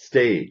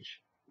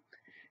stage.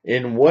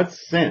 In what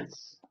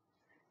sense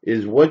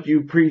is what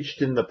you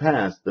preached in the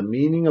past, the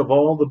meaning of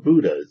all the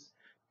Buddhas,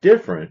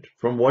 different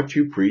from what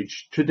you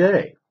preach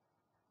today?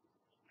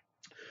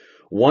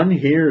 One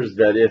hears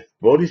that if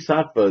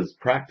bodhisattvas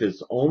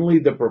practice only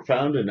the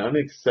profound and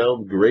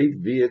unexcelled Great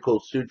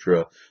Vehicle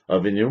Sutra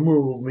of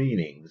innumerable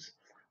meanings,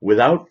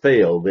 without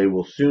fail they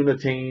will soon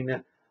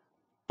attain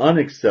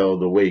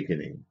unexcelled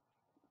awakening.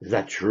 Is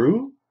that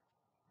true?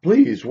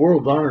 Please,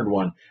 world-honored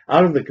one,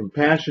 out of the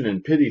compassion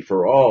and pity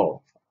for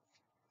all,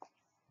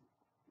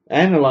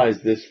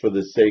 analyze this for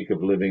the sake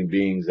of living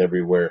beings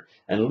everywhere,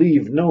 and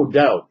leave no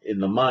doubt in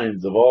the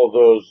minds of all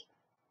those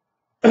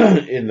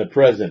in the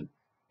present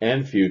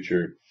and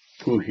future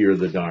who hear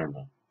the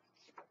Dharma.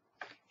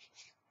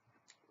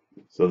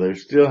 So they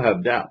still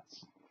have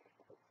doubts.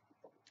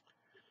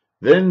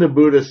 Then the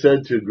Buddha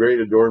said to great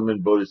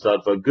adornment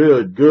Bodhisattva,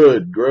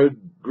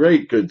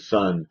 great good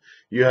son.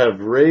 You have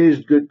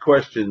raised good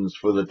questions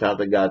for the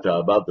Tathagata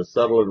about the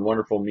subtle and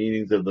wonderful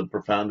meanings of the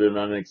profound and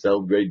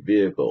unexcelled great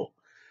vehicle.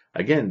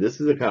 Again, this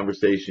is a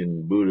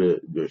conversation Buddha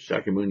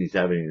Shakyamuni is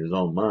having in his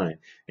own mind,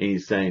 and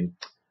he's saying,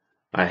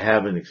 I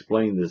haven't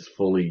explained this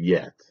fully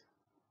yet.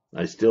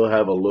 I still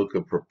have a look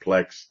of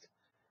perplexed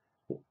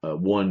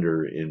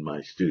wonder in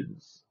my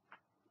students.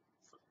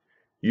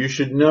 You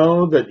should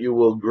know that you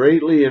will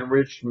greatly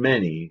enrich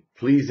many,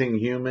 pleasing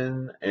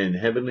human and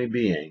heavenly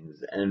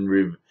beings, and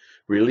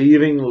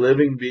relieving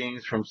living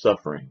beings from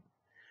suffering.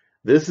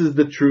 This is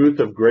the truth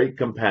of great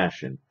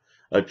compassion,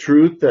 a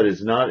truth that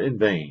is not in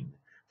vain.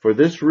 For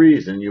this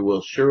reason, you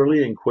will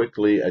surely and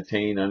quickly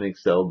attain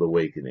unexcelled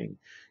awakening.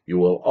 You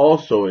will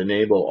also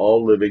enable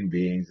all living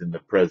beings in the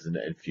present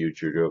and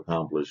future to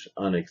accomplish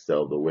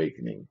unexcelled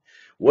awakening.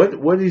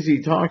 What is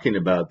he talking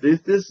about? This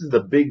is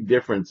the big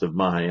difference of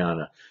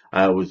Mahayana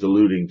I was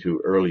alluding to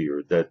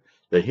earlier that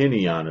the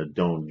Hinayana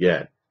don't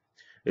get,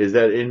 is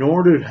that in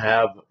order to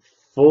have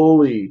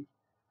fully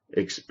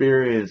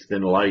experienced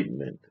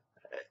enlightenment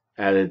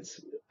at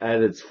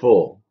its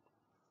full,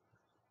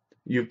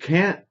 you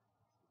can't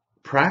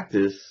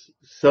practice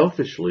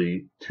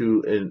selfishly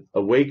to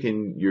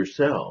awaken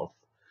yourself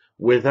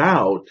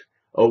without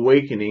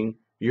awakening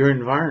your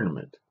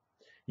environment.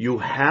 You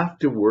have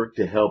to work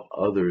to help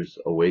others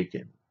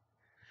awaken.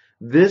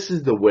 This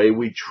is the way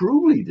we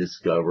truly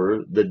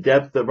discover the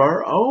depth of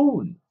our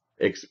own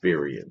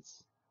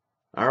experience,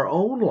 our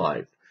own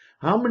life.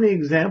 How many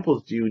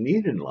examples do you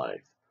need in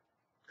life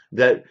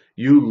that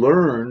you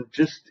learn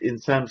just in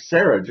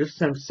samsara, just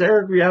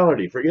samsaric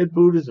reality? Forget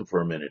Buddhism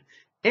for a minute.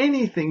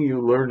 Anything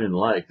you learn in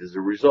life is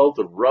a result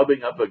of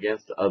rubbing up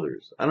against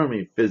others. I don't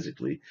mean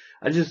physically.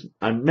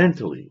 I'm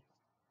mentally.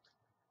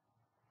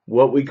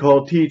 What we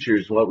call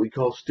teachers, what we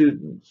call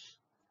students,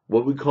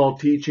 what we call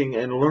teaching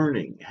and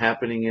learning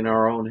happening in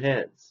our own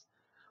heads.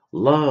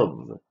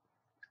 Love,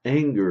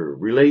 anger,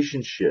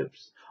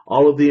 relationships,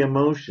 all of the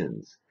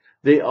emotions,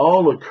 they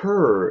all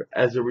occur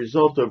as a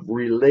result of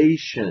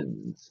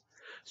relations.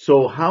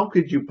 So how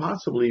could you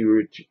possibly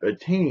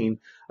attain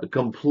a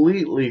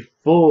completely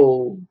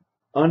full,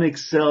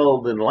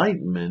 unexcelled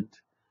enlightenment,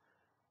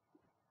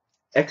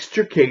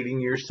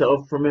 extricating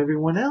yourself from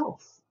everyone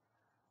else?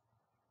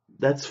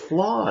 That's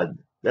flawed.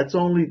 That's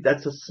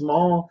a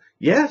small,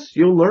 yes,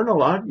 you'll learn a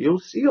lot, you'll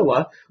see a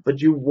lot,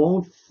 but you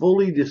won't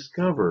fully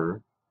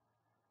discover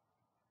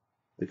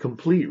the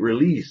complete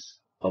release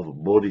of a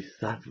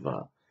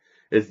bodhisattva.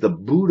 It's the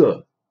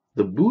Buddha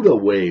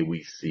way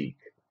we seek,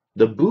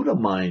 the Buddha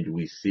mind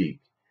we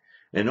seek.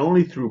 And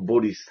only through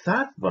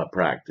bodhisattva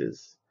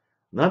practice,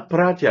 not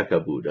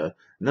pratyeka Buddha,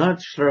 not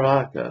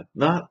shravaka,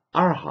 not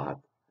arhat,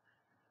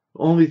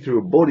 only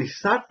through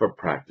bodhisattva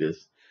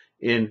practice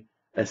in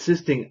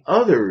assisting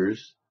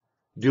others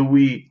do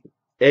we,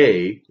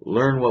 A,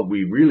 learn what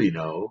we really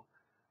know,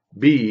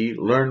 B,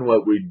 learn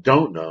what we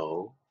don't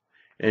know,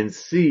 and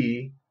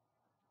C,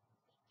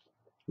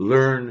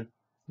 learn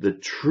the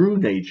true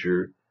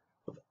nature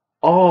of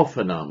all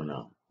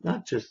phenomena,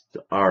 not just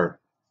our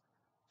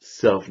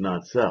self,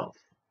 not self.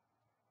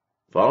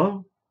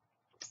 Follow?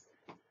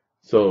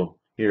 So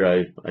here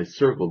I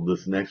circled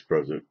this next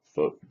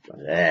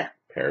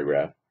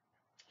paragraph.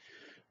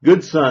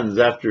 Good sons,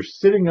 after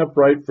sitting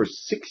upright for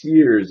 6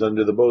 years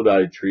under the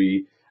Bodhi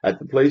tree at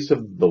the place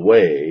of the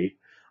way,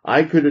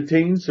 I could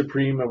attain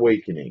supreme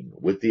awakening.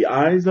 With the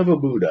eyes of a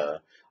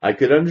Buddha, I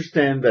could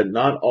understand that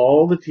not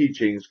all the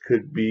teachings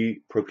could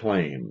be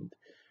proclaimed.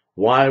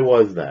 Why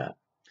was that?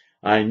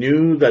 I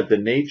knew that the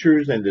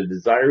natures and the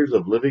desires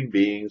of living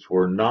beings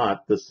were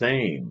not the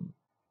same.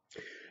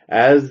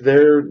 As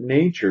their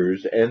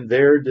natures and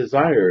their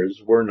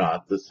desires were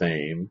not the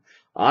same,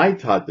 I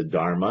taught the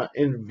Dharma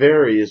in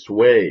various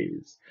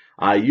ways.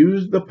 I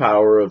used the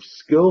power of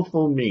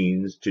skillful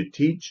means to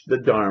teach the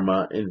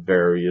Dharma in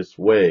various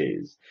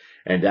ways,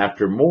 and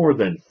after more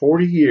than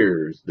 40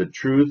 years, the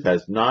truth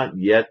has not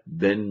yet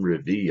been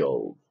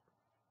revealed.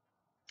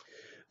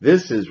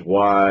 This is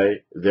why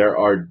there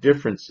are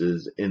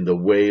differences in the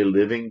way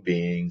living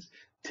beings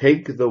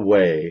take the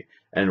way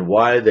and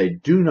why they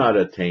do not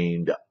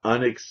attain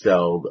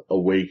unexcelled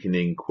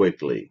awakening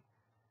quickly.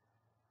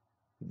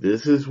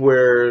 This is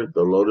where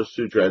the Lotus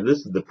Sutra, and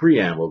this is the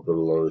preamble to the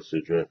Lotus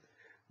Sutra,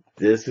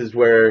 this is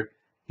where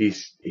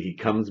he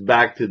comes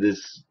back to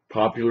this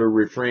popular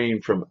refrain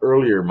from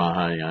earlier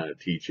Mahayana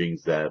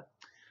teachings that,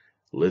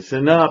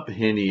 listen up,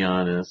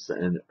 Hinayanas,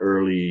 and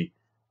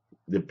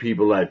the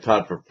people I've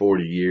taught for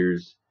 40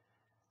 years,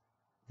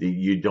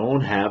 you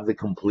don't have the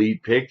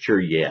complete picture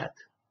yet.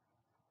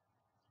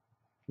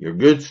 You're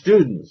good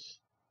students.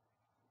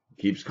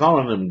 He keeps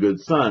calling them good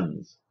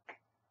sons.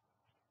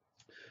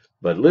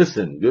 But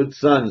listen, good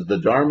sons, the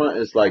Dharma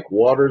is like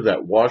water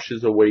that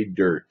washes away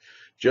dirt.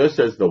 Just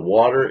as the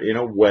water in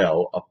a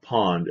well, a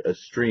pond, a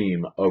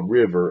stream, a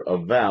river, a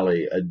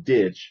valley, a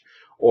ditch,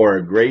 or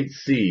a great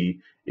sea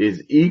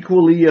is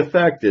equally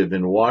effective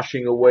in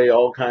washing away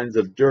all kinds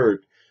of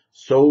dirt,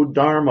 so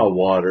Dharma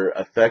water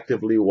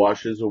effectively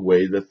washes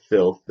away the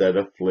filth that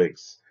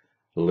afflicts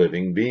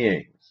living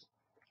beings.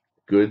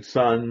 Good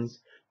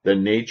sons, the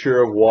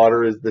nature of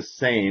water is the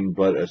same,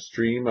 but a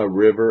stream, a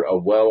river, a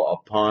well,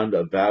 a pond,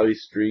 a valley,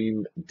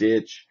 stream,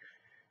 ditch,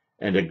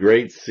 and a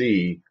great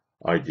sea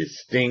are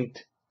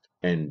distinct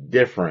and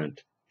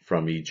different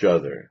from each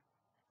other.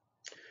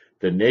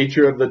 The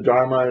nature of the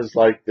Dharma is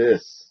like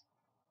this.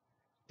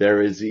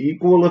 There is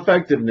equal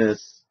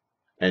effectiveness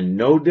and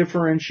no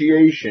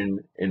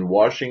differentiation in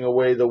washing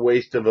away the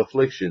waste of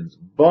afflictions,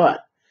 but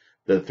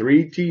the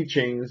three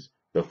teachings,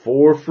 the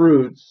four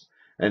fruits,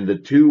 and the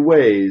two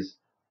ways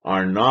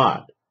are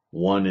not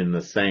one and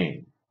the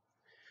same.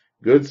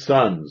 Good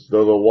sons,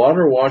 though the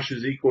water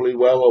washes equally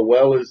well, a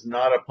well is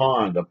not a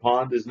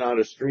pond is not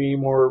a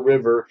stream or a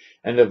river,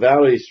 and a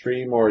valley,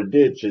 stream, or a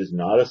ditch is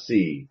not a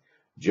sea.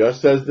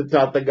 Just as the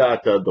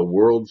Tathagata, the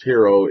world's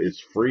hero, is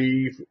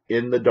free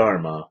in the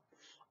Dharma,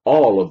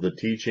 all of the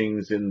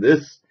teachings in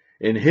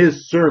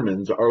his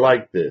sermons are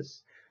like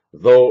this.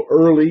 Though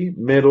early,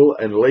 middle,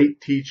 and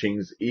late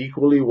teachings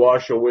equally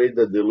wash away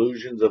the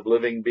delusions of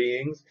living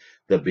beings,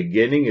 the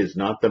beginning is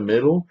not the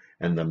middle,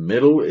 and the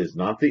middle is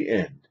not the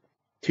end.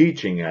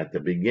 Teaching at the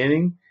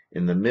beginning,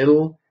 in the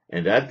middle,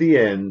 and at the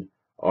end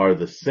are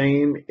the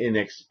same in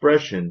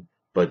expression,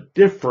 but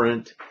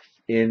different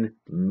in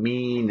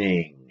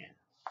meaning.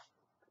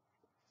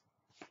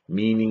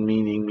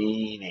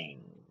 Meaning.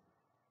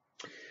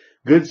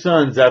 Good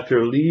sons,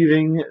 after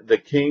leaving the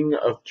king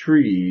of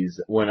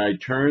trees, when I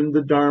turned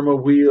the Dharma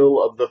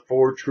wheel of the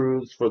four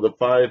truths for the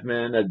 5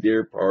 men at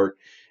Deer Park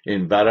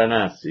in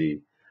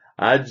Varanasi,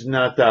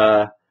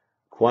 Ajnata,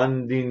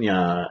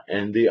 Kwandinya,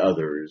 and the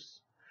others,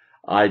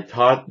 I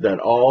taught that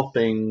all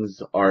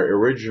things are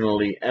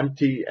originally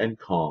empty and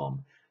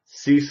calm,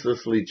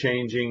 ceaselessly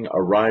changing,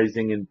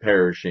 arising, and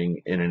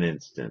perishing in an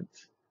instant.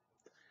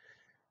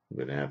 I'm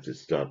going to have to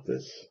stop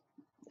this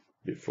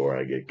before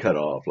I get cut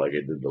off like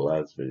I did the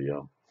last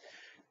video.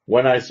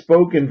 When I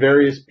spoke in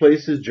various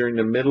places during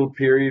the middle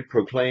period,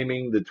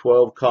 proclaiming the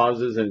 12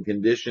 causes and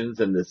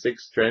conditions and the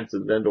 6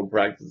 transcendental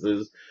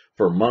practices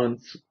for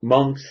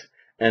monks,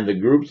 and the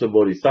groups of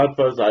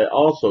bodhisattvas, I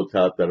also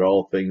taught that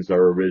all things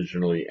are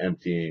originally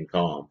empty and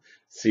calm,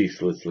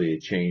 ceaselessly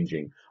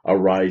changing,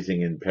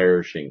 arising and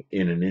perishing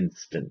in an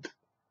instant.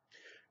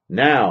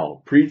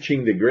 Now,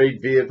 preaching the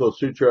great vehicle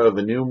sutra of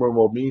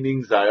innumerable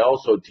meanings, I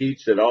also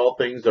teach that all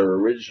things are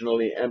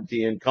originally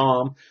empty and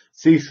calm,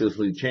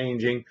 ceaselessly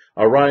changing,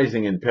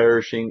 arising and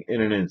perishing in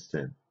an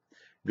instant.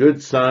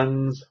 Good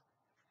sons,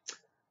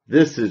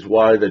 this is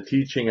why the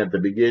teaching at the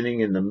beginning,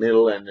 in the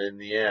middle, and in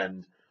the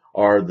end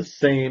are the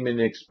same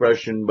in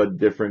expression but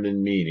different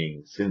in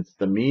meaning. Since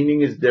the meaning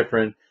is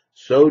different,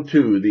 so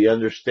too the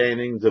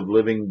understandings of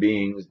living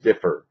beings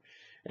differ.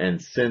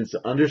 And since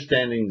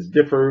understandings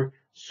differ,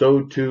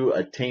 so too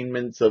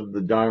attainments of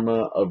the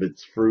Dharma, of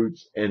its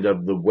fruits, and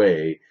of the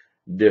way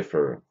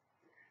differ.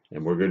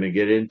 And we're going to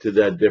get into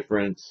that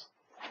difference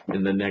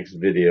in the next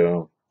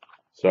video.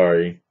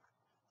 Sorry.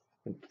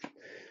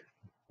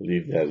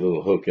 Leave that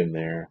little hook in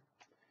there.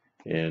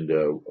 And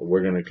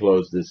we're going to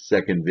close this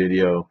second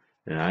video,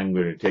 and I'm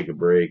going to take a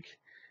break,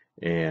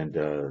 and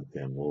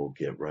then we'll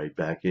get right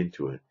back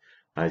into it.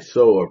 I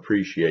so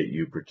appreciate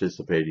you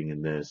participating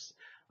in this.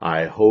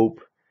 I hope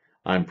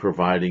I'm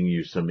providing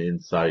you some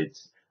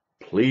insights.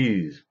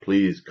 Please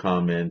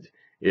comment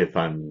if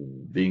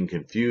I'm being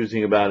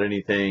confusing about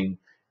anything,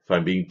 if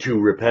I'm being too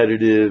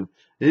repetitive.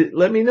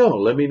 Let me know.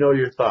 Let me know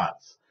your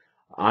thoughts.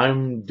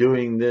 I'm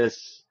doing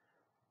this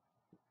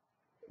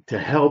to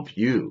help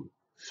you.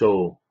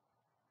 So,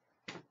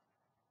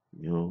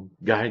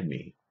 guide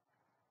me.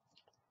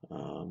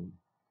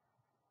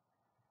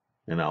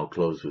 And I'll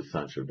close with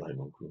Sancho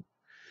Daimoku.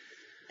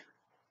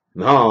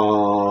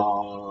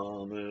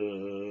 Nam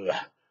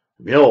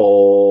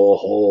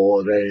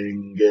Myoho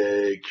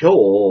Renge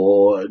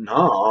Kyo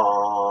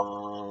Nam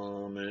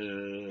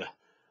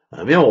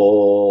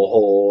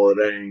Myoho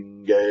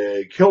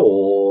Renge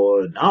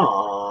Kyo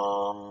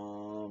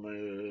Nam.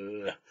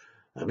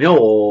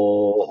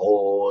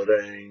 Myoho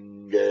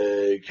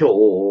Renge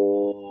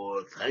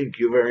Kyo. Thank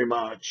you very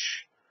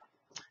much.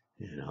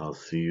 And I'll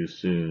see you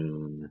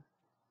soon.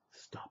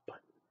 Stop by.